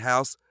the White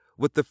House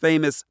with the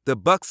famous "The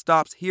Buck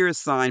Stops Here"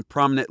 sign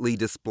prominently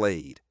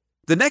displayed.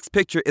 The next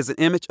picture is an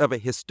image of a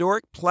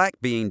historic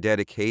plaque being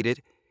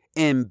dedicated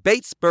in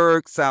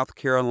Batesburg, South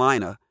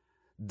Carolina,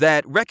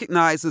 that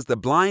recognizes the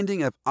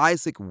blinding of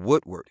Isaac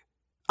Woodward.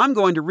 I'm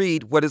going to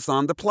read what is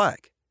on the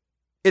plaque.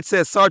 It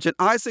says, Sergeant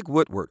Isaac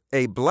Woodward,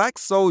 a black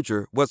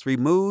soldier, was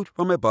removed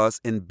from a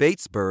bus in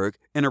Batesburg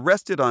and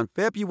arrested on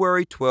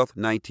February 12,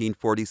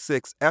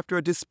 1946, after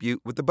a dispute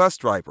with the bus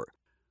driver.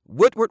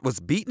 Woodward was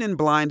beaten and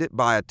blinded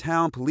by a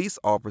town police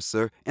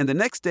officer and the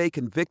next day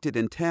convicted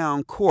in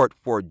town court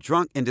for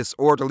drunk and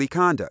disorderly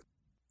conduct.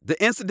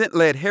 The incident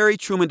led Harry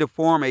Truman to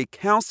form a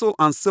Council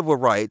on Civil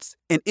Rights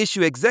and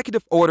issue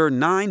Executive Order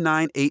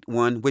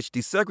 9981, which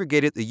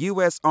desegregated the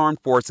U.S. Armed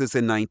Forces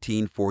in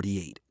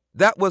 1948.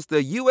 That was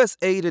the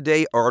USA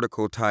Today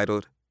article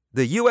titled,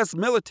 "The U.S.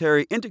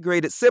 Military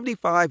Integrated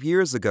 75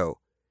 Years Ago.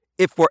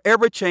 It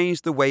Forever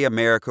Changed the Way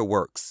America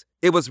Works."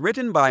 It was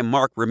written by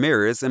Mark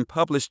Ramirez and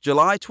published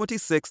July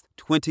 26,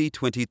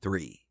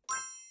 2023.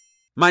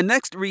 My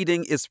next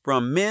reading is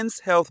from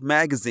Men's Health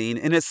magazine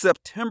in its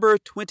September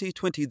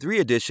 2023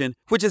 edition,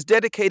 which is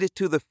dedicated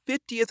to the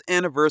 50th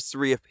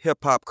anniversary of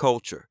hip-hop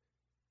culture.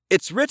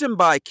 It's written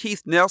by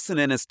Keith Nelson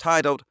and is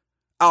titled,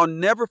 "I'll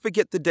Never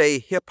Forget the Day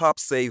Hip-Hop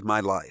Saved My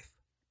Life."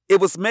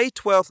 It was May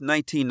 12,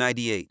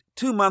 1998,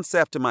 2 months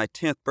after my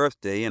 10th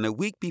birthday and a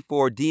week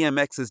before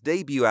DMX's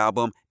debut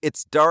album,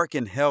 It's Dark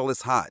and Hell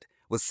is Hot,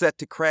 was set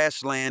to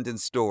crash land in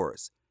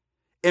stores.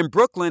 In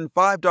Brooklyn,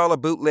 $5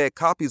 bootleg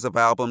copies of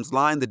albums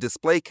lined the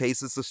display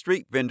cases of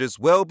street vendors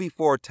well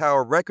before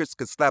Tower Records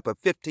could slap a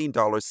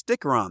 $15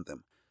 sticker on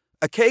them.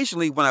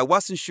 Occasionally, when I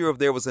wasn't sure if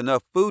there was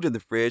enough food in the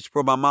fridge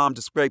for my mom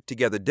to scrape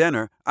together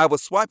dinner, I would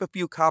swipe a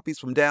few copies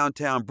from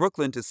downtown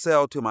Brooklyn to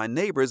sell to my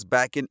neighbors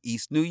back in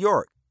East New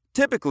York.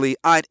 Typically,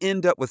 I'd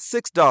end up with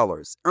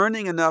 $6,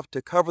 earning enough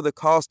to cover the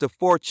cost of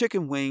 4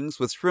 chicken wings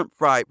with shrimp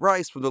fried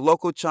rice from the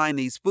local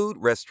Chinese food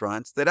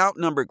restaurants that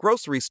outnumbered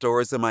grocery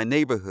stores in my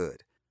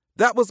neighborhood.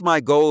 That was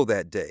my goal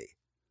that day.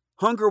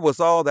 Hunger was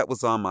all that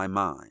was on my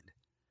mind.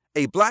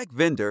 A black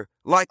vendor,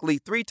 likely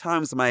 3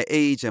 times my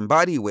age and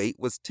body weight,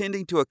 was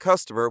tending to a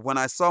customer when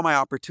I saw my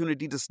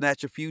opportunity to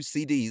snatch a few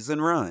CDs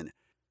and run.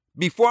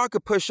 Before I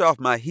could push off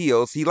my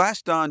heels, he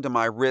latched onto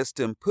my wrist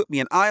and put me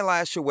an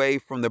eyelash away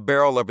from the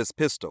barrel of his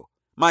pistol.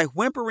 My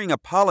whimpering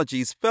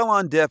apologies fell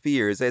on deaf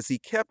ears as he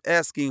kept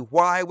asking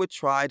why I would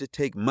try to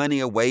take money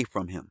away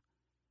from him.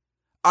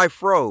 I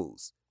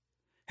froze.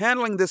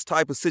 Handling this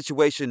type of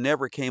situation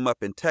never came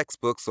up in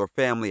textbooks or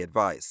family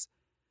advice.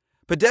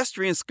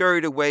 Pedestrians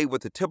scurried away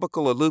with the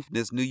typical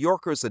aloofness New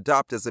Yorkers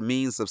adopt as a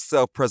means of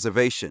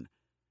self-preservation.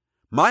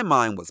 My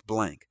mind was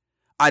blank.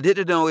 I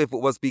didn't know if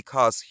it was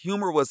because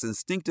humor was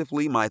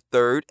instinctively my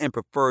third and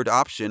preferred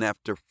option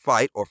after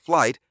fight or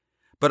flight,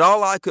 but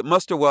all I could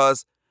muster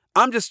was,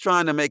 I'm just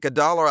trying to make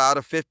 $1 out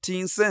of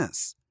 15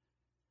 cents.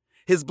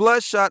 His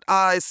bloodshot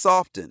eyes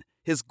softened,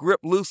 his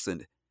grip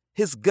loosened,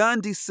 His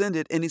gun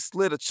descended and he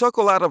slid a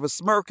chuckle out of a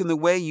smirk in the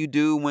way you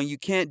do when you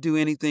can't do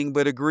anything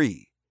but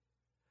agree.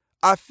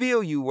 "I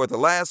feel you" were the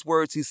last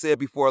words he said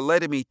before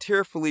letting me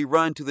tearfully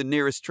run to the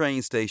nearest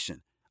train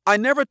station. I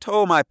never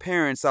told my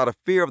parents out of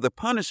fear of the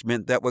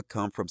punishment that would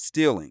come from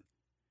stealing.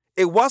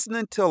 It wasn't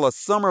until a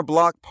summer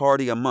block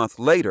party a month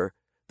later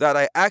that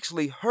I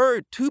actually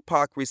heard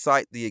Tupac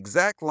recite the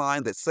exact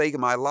line that saved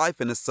my life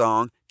in the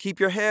song, "Keep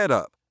Your Head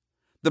Up."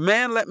 The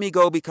man let me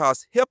go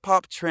because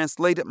hip-hop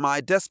translated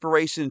my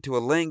desperation into a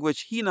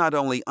language he not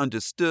only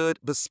understood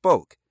but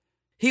spoke.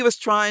 He was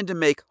trying to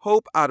make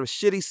hope out of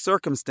shitty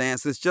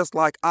circumstances just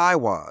like I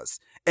was,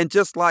 and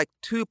just like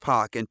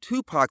Tupac and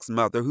Tupac's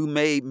mother who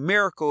made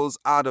miracles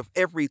out of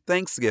every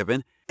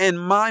Thanksgiving, and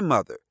my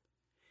mother.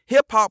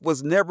 Hip-hop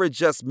was never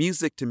just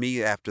music to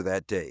me after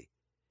that day.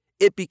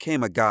 It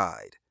became a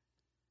guide.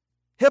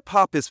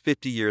 Hip-hop is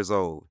 50 years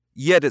old,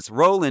 yet its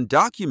role in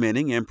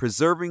documenting and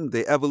preserving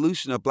the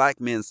evolution of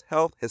black men's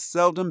health has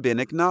seldom been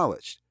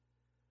acknowledged.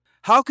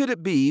 How could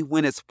it be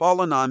when it's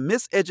fallen on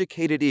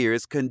miseducated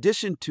ears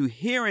conditioned to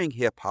hearing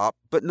hip-hop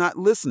but not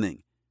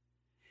listening?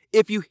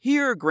 If you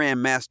hear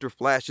Grandmaster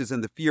Flash's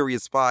and the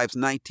Furious Five's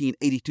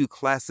 1982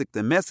 classic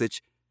The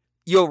Message,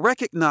 you'll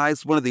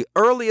recognize one of the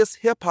earliest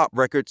hip-hop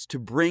records to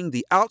bring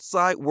the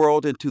outside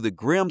world into the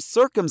grim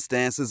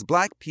circumstances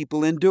black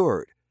people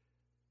endured.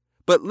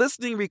 But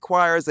listening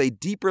requires a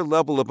deeper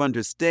level of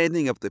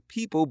understanding of the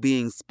people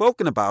being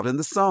spoken about in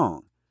the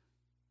song.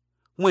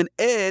 When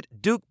Ed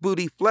Duke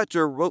Booty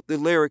Fletcher wrote the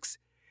lyrics,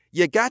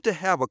 "You got to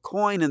have a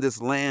coin in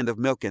this land of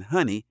milk and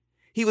honey,"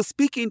 he was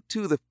speaking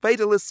to the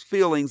fatalist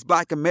feelings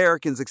black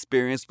Americans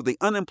experience with the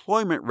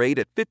unemployment rate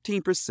at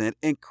 15%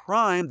 and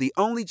crime the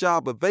only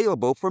job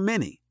available for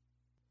many.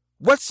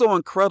 What's so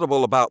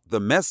incredible about The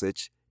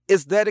Message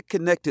is that it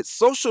connected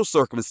social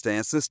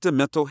circumstances to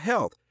mental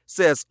health,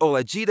 says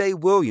Olajide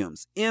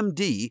Williams,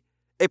 MD,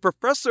 a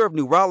professor of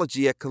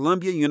neurology at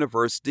Columbia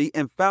University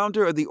and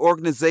founder of the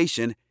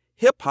organization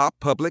Hip Hop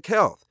Public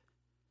Health.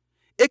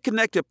 It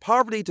connected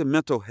poverty to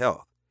mental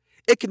health.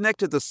 It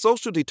connected the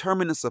social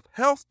determinants of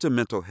health to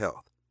mental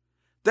health.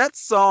 That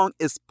song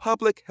is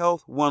Public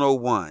Health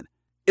 101.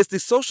 It's the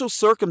social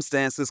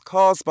circumstances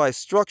caused by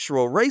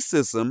structural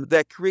racism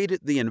that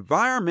created the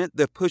environment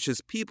that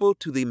pushes people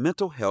to the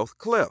mental health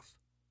cliff.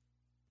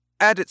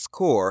 At its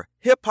core,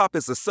 hip-hop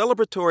is a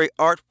celebratory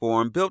art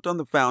form built on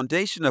the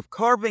foundation of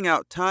carving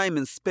out time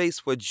and space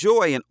for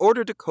joy in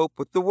order to cope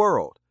with the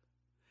world.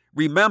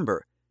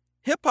 Remember,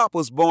 hip-hop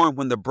was born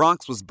when the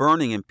Bronx was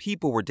burning and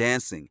people were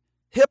dancing.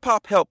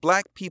 Hip-hop helped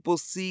black people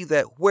see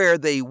that where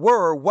they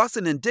were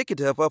wasn't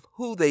indicative of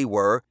who they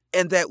were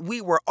and that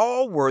we were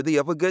all worthy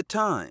of a good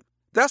time.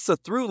 That's a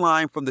through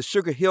line from the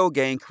Sugar Hill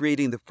Gang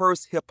creating the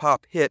first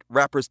hip-hop hit,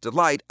 Rapper's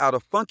Delight, out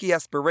of Funky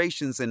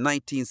Aspirations in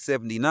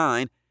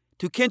 1979,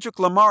 to Kendrick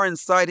Lamar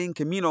inciting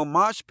communal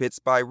mosh pits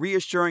by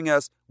reassuring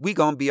us we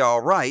gon' be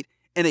all right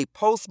in a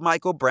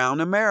post-Michael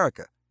Brown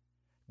America.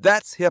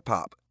 That's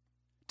hip-hop.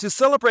 To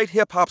celebrate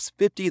hip-hop's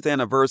 50th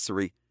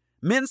anniversary,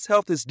 Men's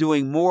Health is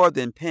doing more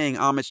than paying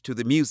homage to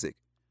the music.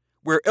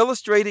 We're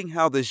illustrating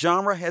how the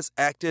genre has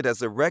acted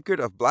as a record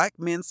of black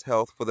men's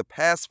health for the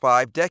past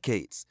 5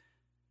 decades.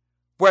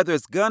 Whether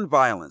it's gun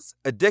violence,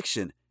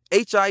 addiction,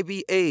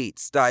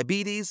 HIV/AIDS,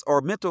 diabetes, or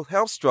mental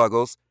health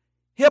struggles,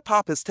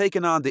 hip-hop has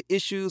taken on the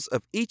issues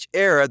of each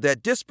era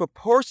that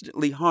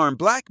disproportionately harm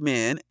black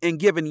men and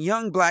given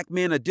young black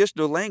men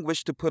additional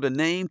language to put a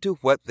name to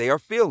what they are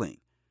feeling.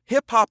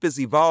 Hip-hop is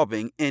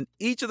evolving, and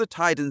each of the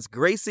titans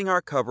gracing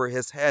our cover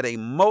has had a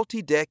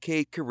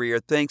multi-decade career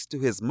thanks to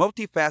his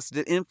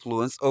multifaceted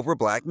influence over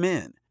black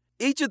men.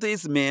 Each of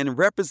these men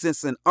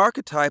represents an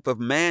archetype of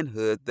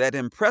manhood that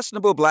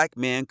impressionable black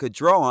men could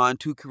draw on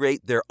to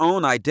create their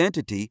own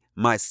identity,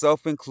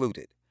 myself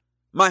included.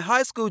 My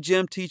high school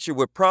gym teacher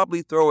would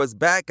probably throw his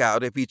back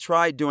out if he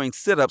tried doing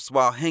sit-ups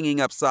while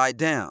hanging upside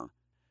down.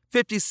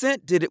 50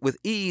 Cent did it with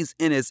ease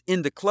in his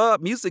In the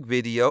Club music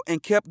video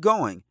and kept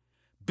going,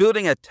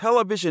 building a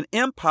television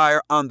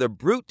empire on the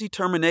brute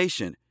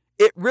determination.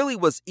 It really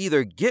was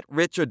either get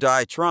rich or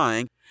die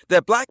trying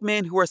that black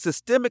men who are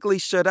systemically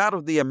shut out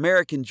of the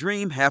American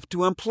dream have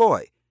to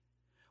employ.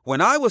 When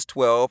I was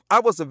 12, I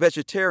was a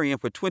vegetarian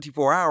for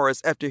 24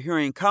 hours after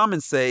hearing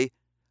Common say,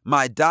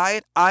 "My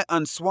diet I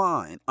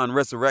unswine" on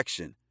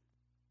Resurrection.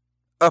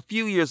 A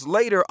few years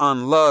later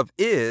on Love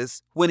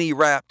Is, when he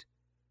rapped,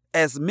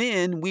 "As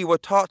men, we were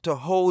taught to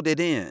hold it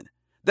in.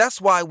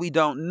 That's why we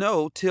don't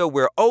know till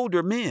we're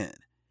older men."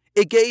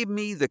 It gave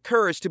me the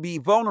courage to be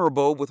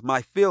vulnerable with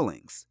my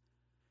feelings.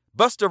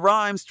 Busta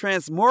Rhymes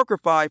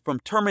transmogrified from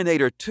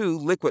Terminator 2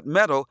 Liquid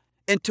Metal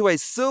into a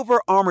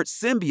silver-armored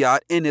symbiote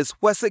in his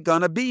What's It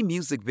Gonna Be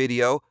music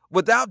video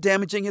without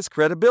damaging his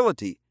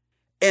credibility.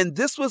 And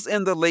this was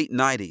in the late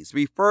 90s,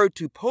 referred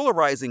to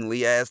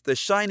polarizingly as the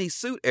shiny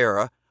suit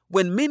era,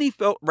 when many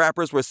felt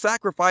rappers were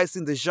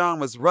sacrificing the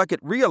genre's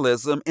rugged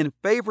realism in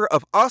favor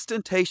of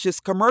ostentatious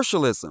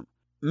commercialism.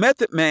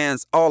 Method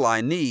Man's All I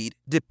Need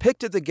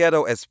depicted the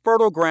ghetto as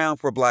fertile ground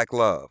for black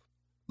love.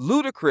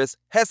 Ludacris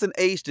hasn't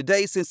aged a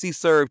day since he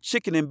served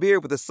chicken and beer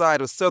with a side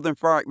of Southern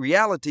Fried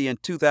Reality in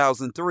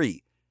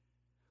 2003.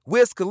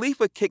 Wiz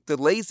Khalifa kicked the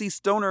lazy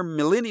stoner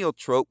millennial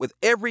trope with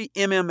every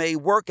MMA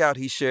workout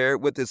he shared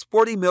with his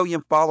 40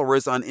 million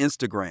followers on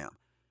Instagram.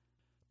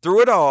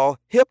 Through it all,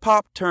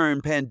 hip-hop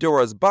turned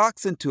Pandora's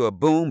box into a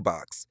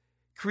boombox,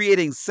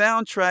 creating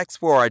soundtracks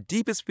for our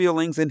deepest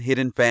feelings and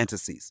hidden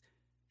fantasies.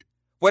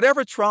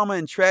 Whatever trauma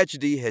and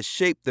tragedy has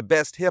shaped the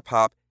best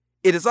hip-hop,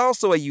 it is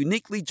also a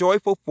uniquely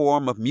joyful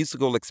form of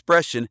musical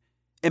expression,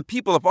 and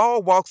people of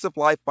all walks of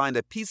life find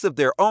a piece of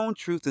their own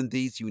truth in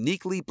these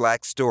uniquely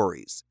black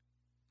stories.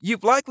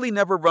 You've likely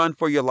never run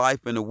for your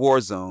life in a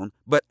war zone,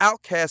 but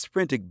Outkast's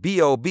frantic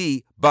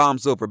B.O.B.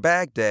 Bombs Over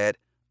Baghdad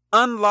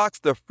unlocks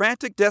the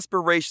frantic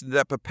desperation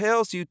that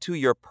propels you to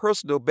your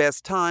personal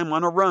best time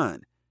on a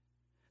run.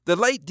 The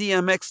late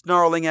DMX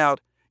snarling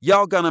out,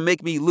 "Y'all gonna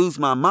make me lose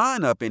my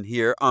mind up in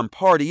here" on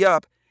Party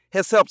Up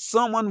has helped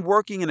someone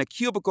working in a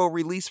cubicle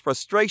release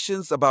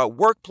frustrations about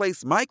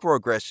workplace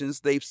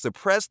microaggressions they've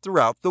suppressed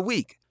throughout the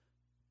week.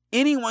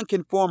 Anyone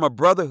can form a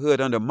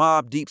brotherhood under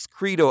Mobb Deep's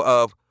credo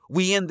of,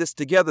 "We in this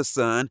together,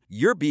 son,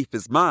 your beef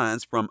is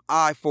mine's," from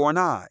eye for an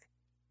eye.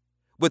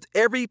 With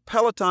every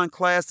Peloton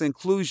class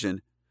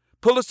inclusion,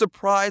 Pulitzer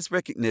Prize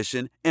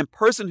recognition, and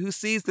person who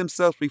sees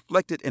themselves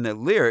reflected in a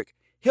lyric,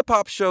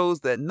 hip-hop shows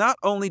that not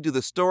only do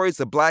the stories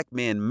of black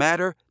men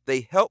matter,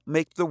 they help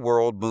make the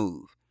world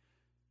move.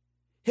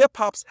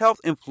 Hip-hop's health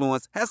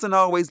influence hasn't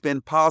always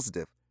been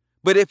positive,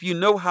 but if you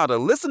know how to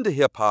listen to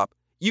hip-hop,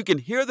 you can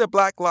hear the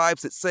black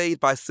lives it saved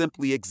by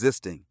simply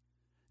existing.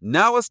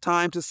 Now it's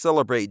time to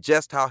celebrate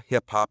just how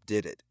hip-hop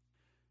did it.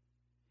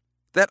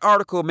 That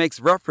article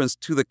makes reference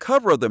to the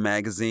cover of the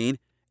magazine,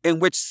 in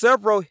which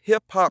several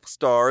hip-hop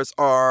stars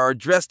are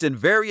dressed in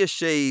various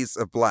shades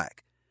of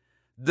black.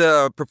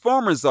 The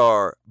performers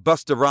are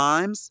Busta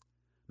Rhymes,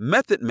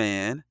 Method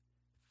Man,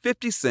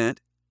 50 Cent,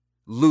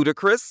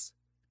 Ludacris,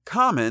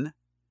 Common,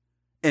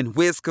 and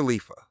Wiz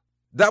Khalifa.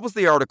 That was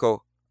the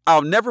article,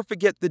 "I'll Never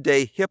Forget the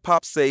Day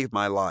Hip-Hop Saved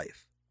My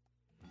Life."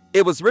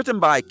 It was written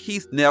by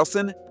Keith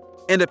Nelson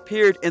and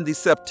appeared in the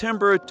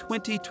September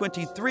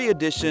 2023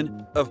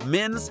 edition of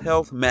Men's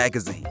Health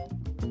magazine.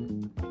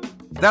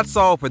 That's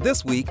all for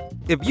this week.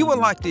 If you would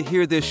like to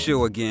hear this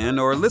show again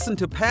or listen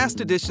to past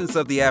editions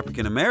of the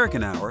African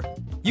American Hour,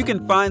 you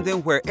can find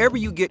them wherever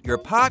you get your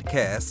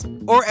podcasts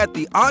or at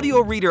the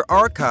audio reader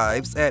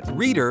archives at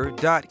reader.ku.edu.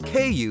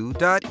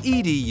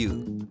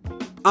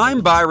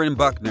 I'm Byron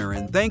Buckner,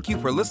 and thank you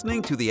for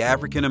listening to the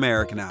African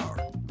American Hour.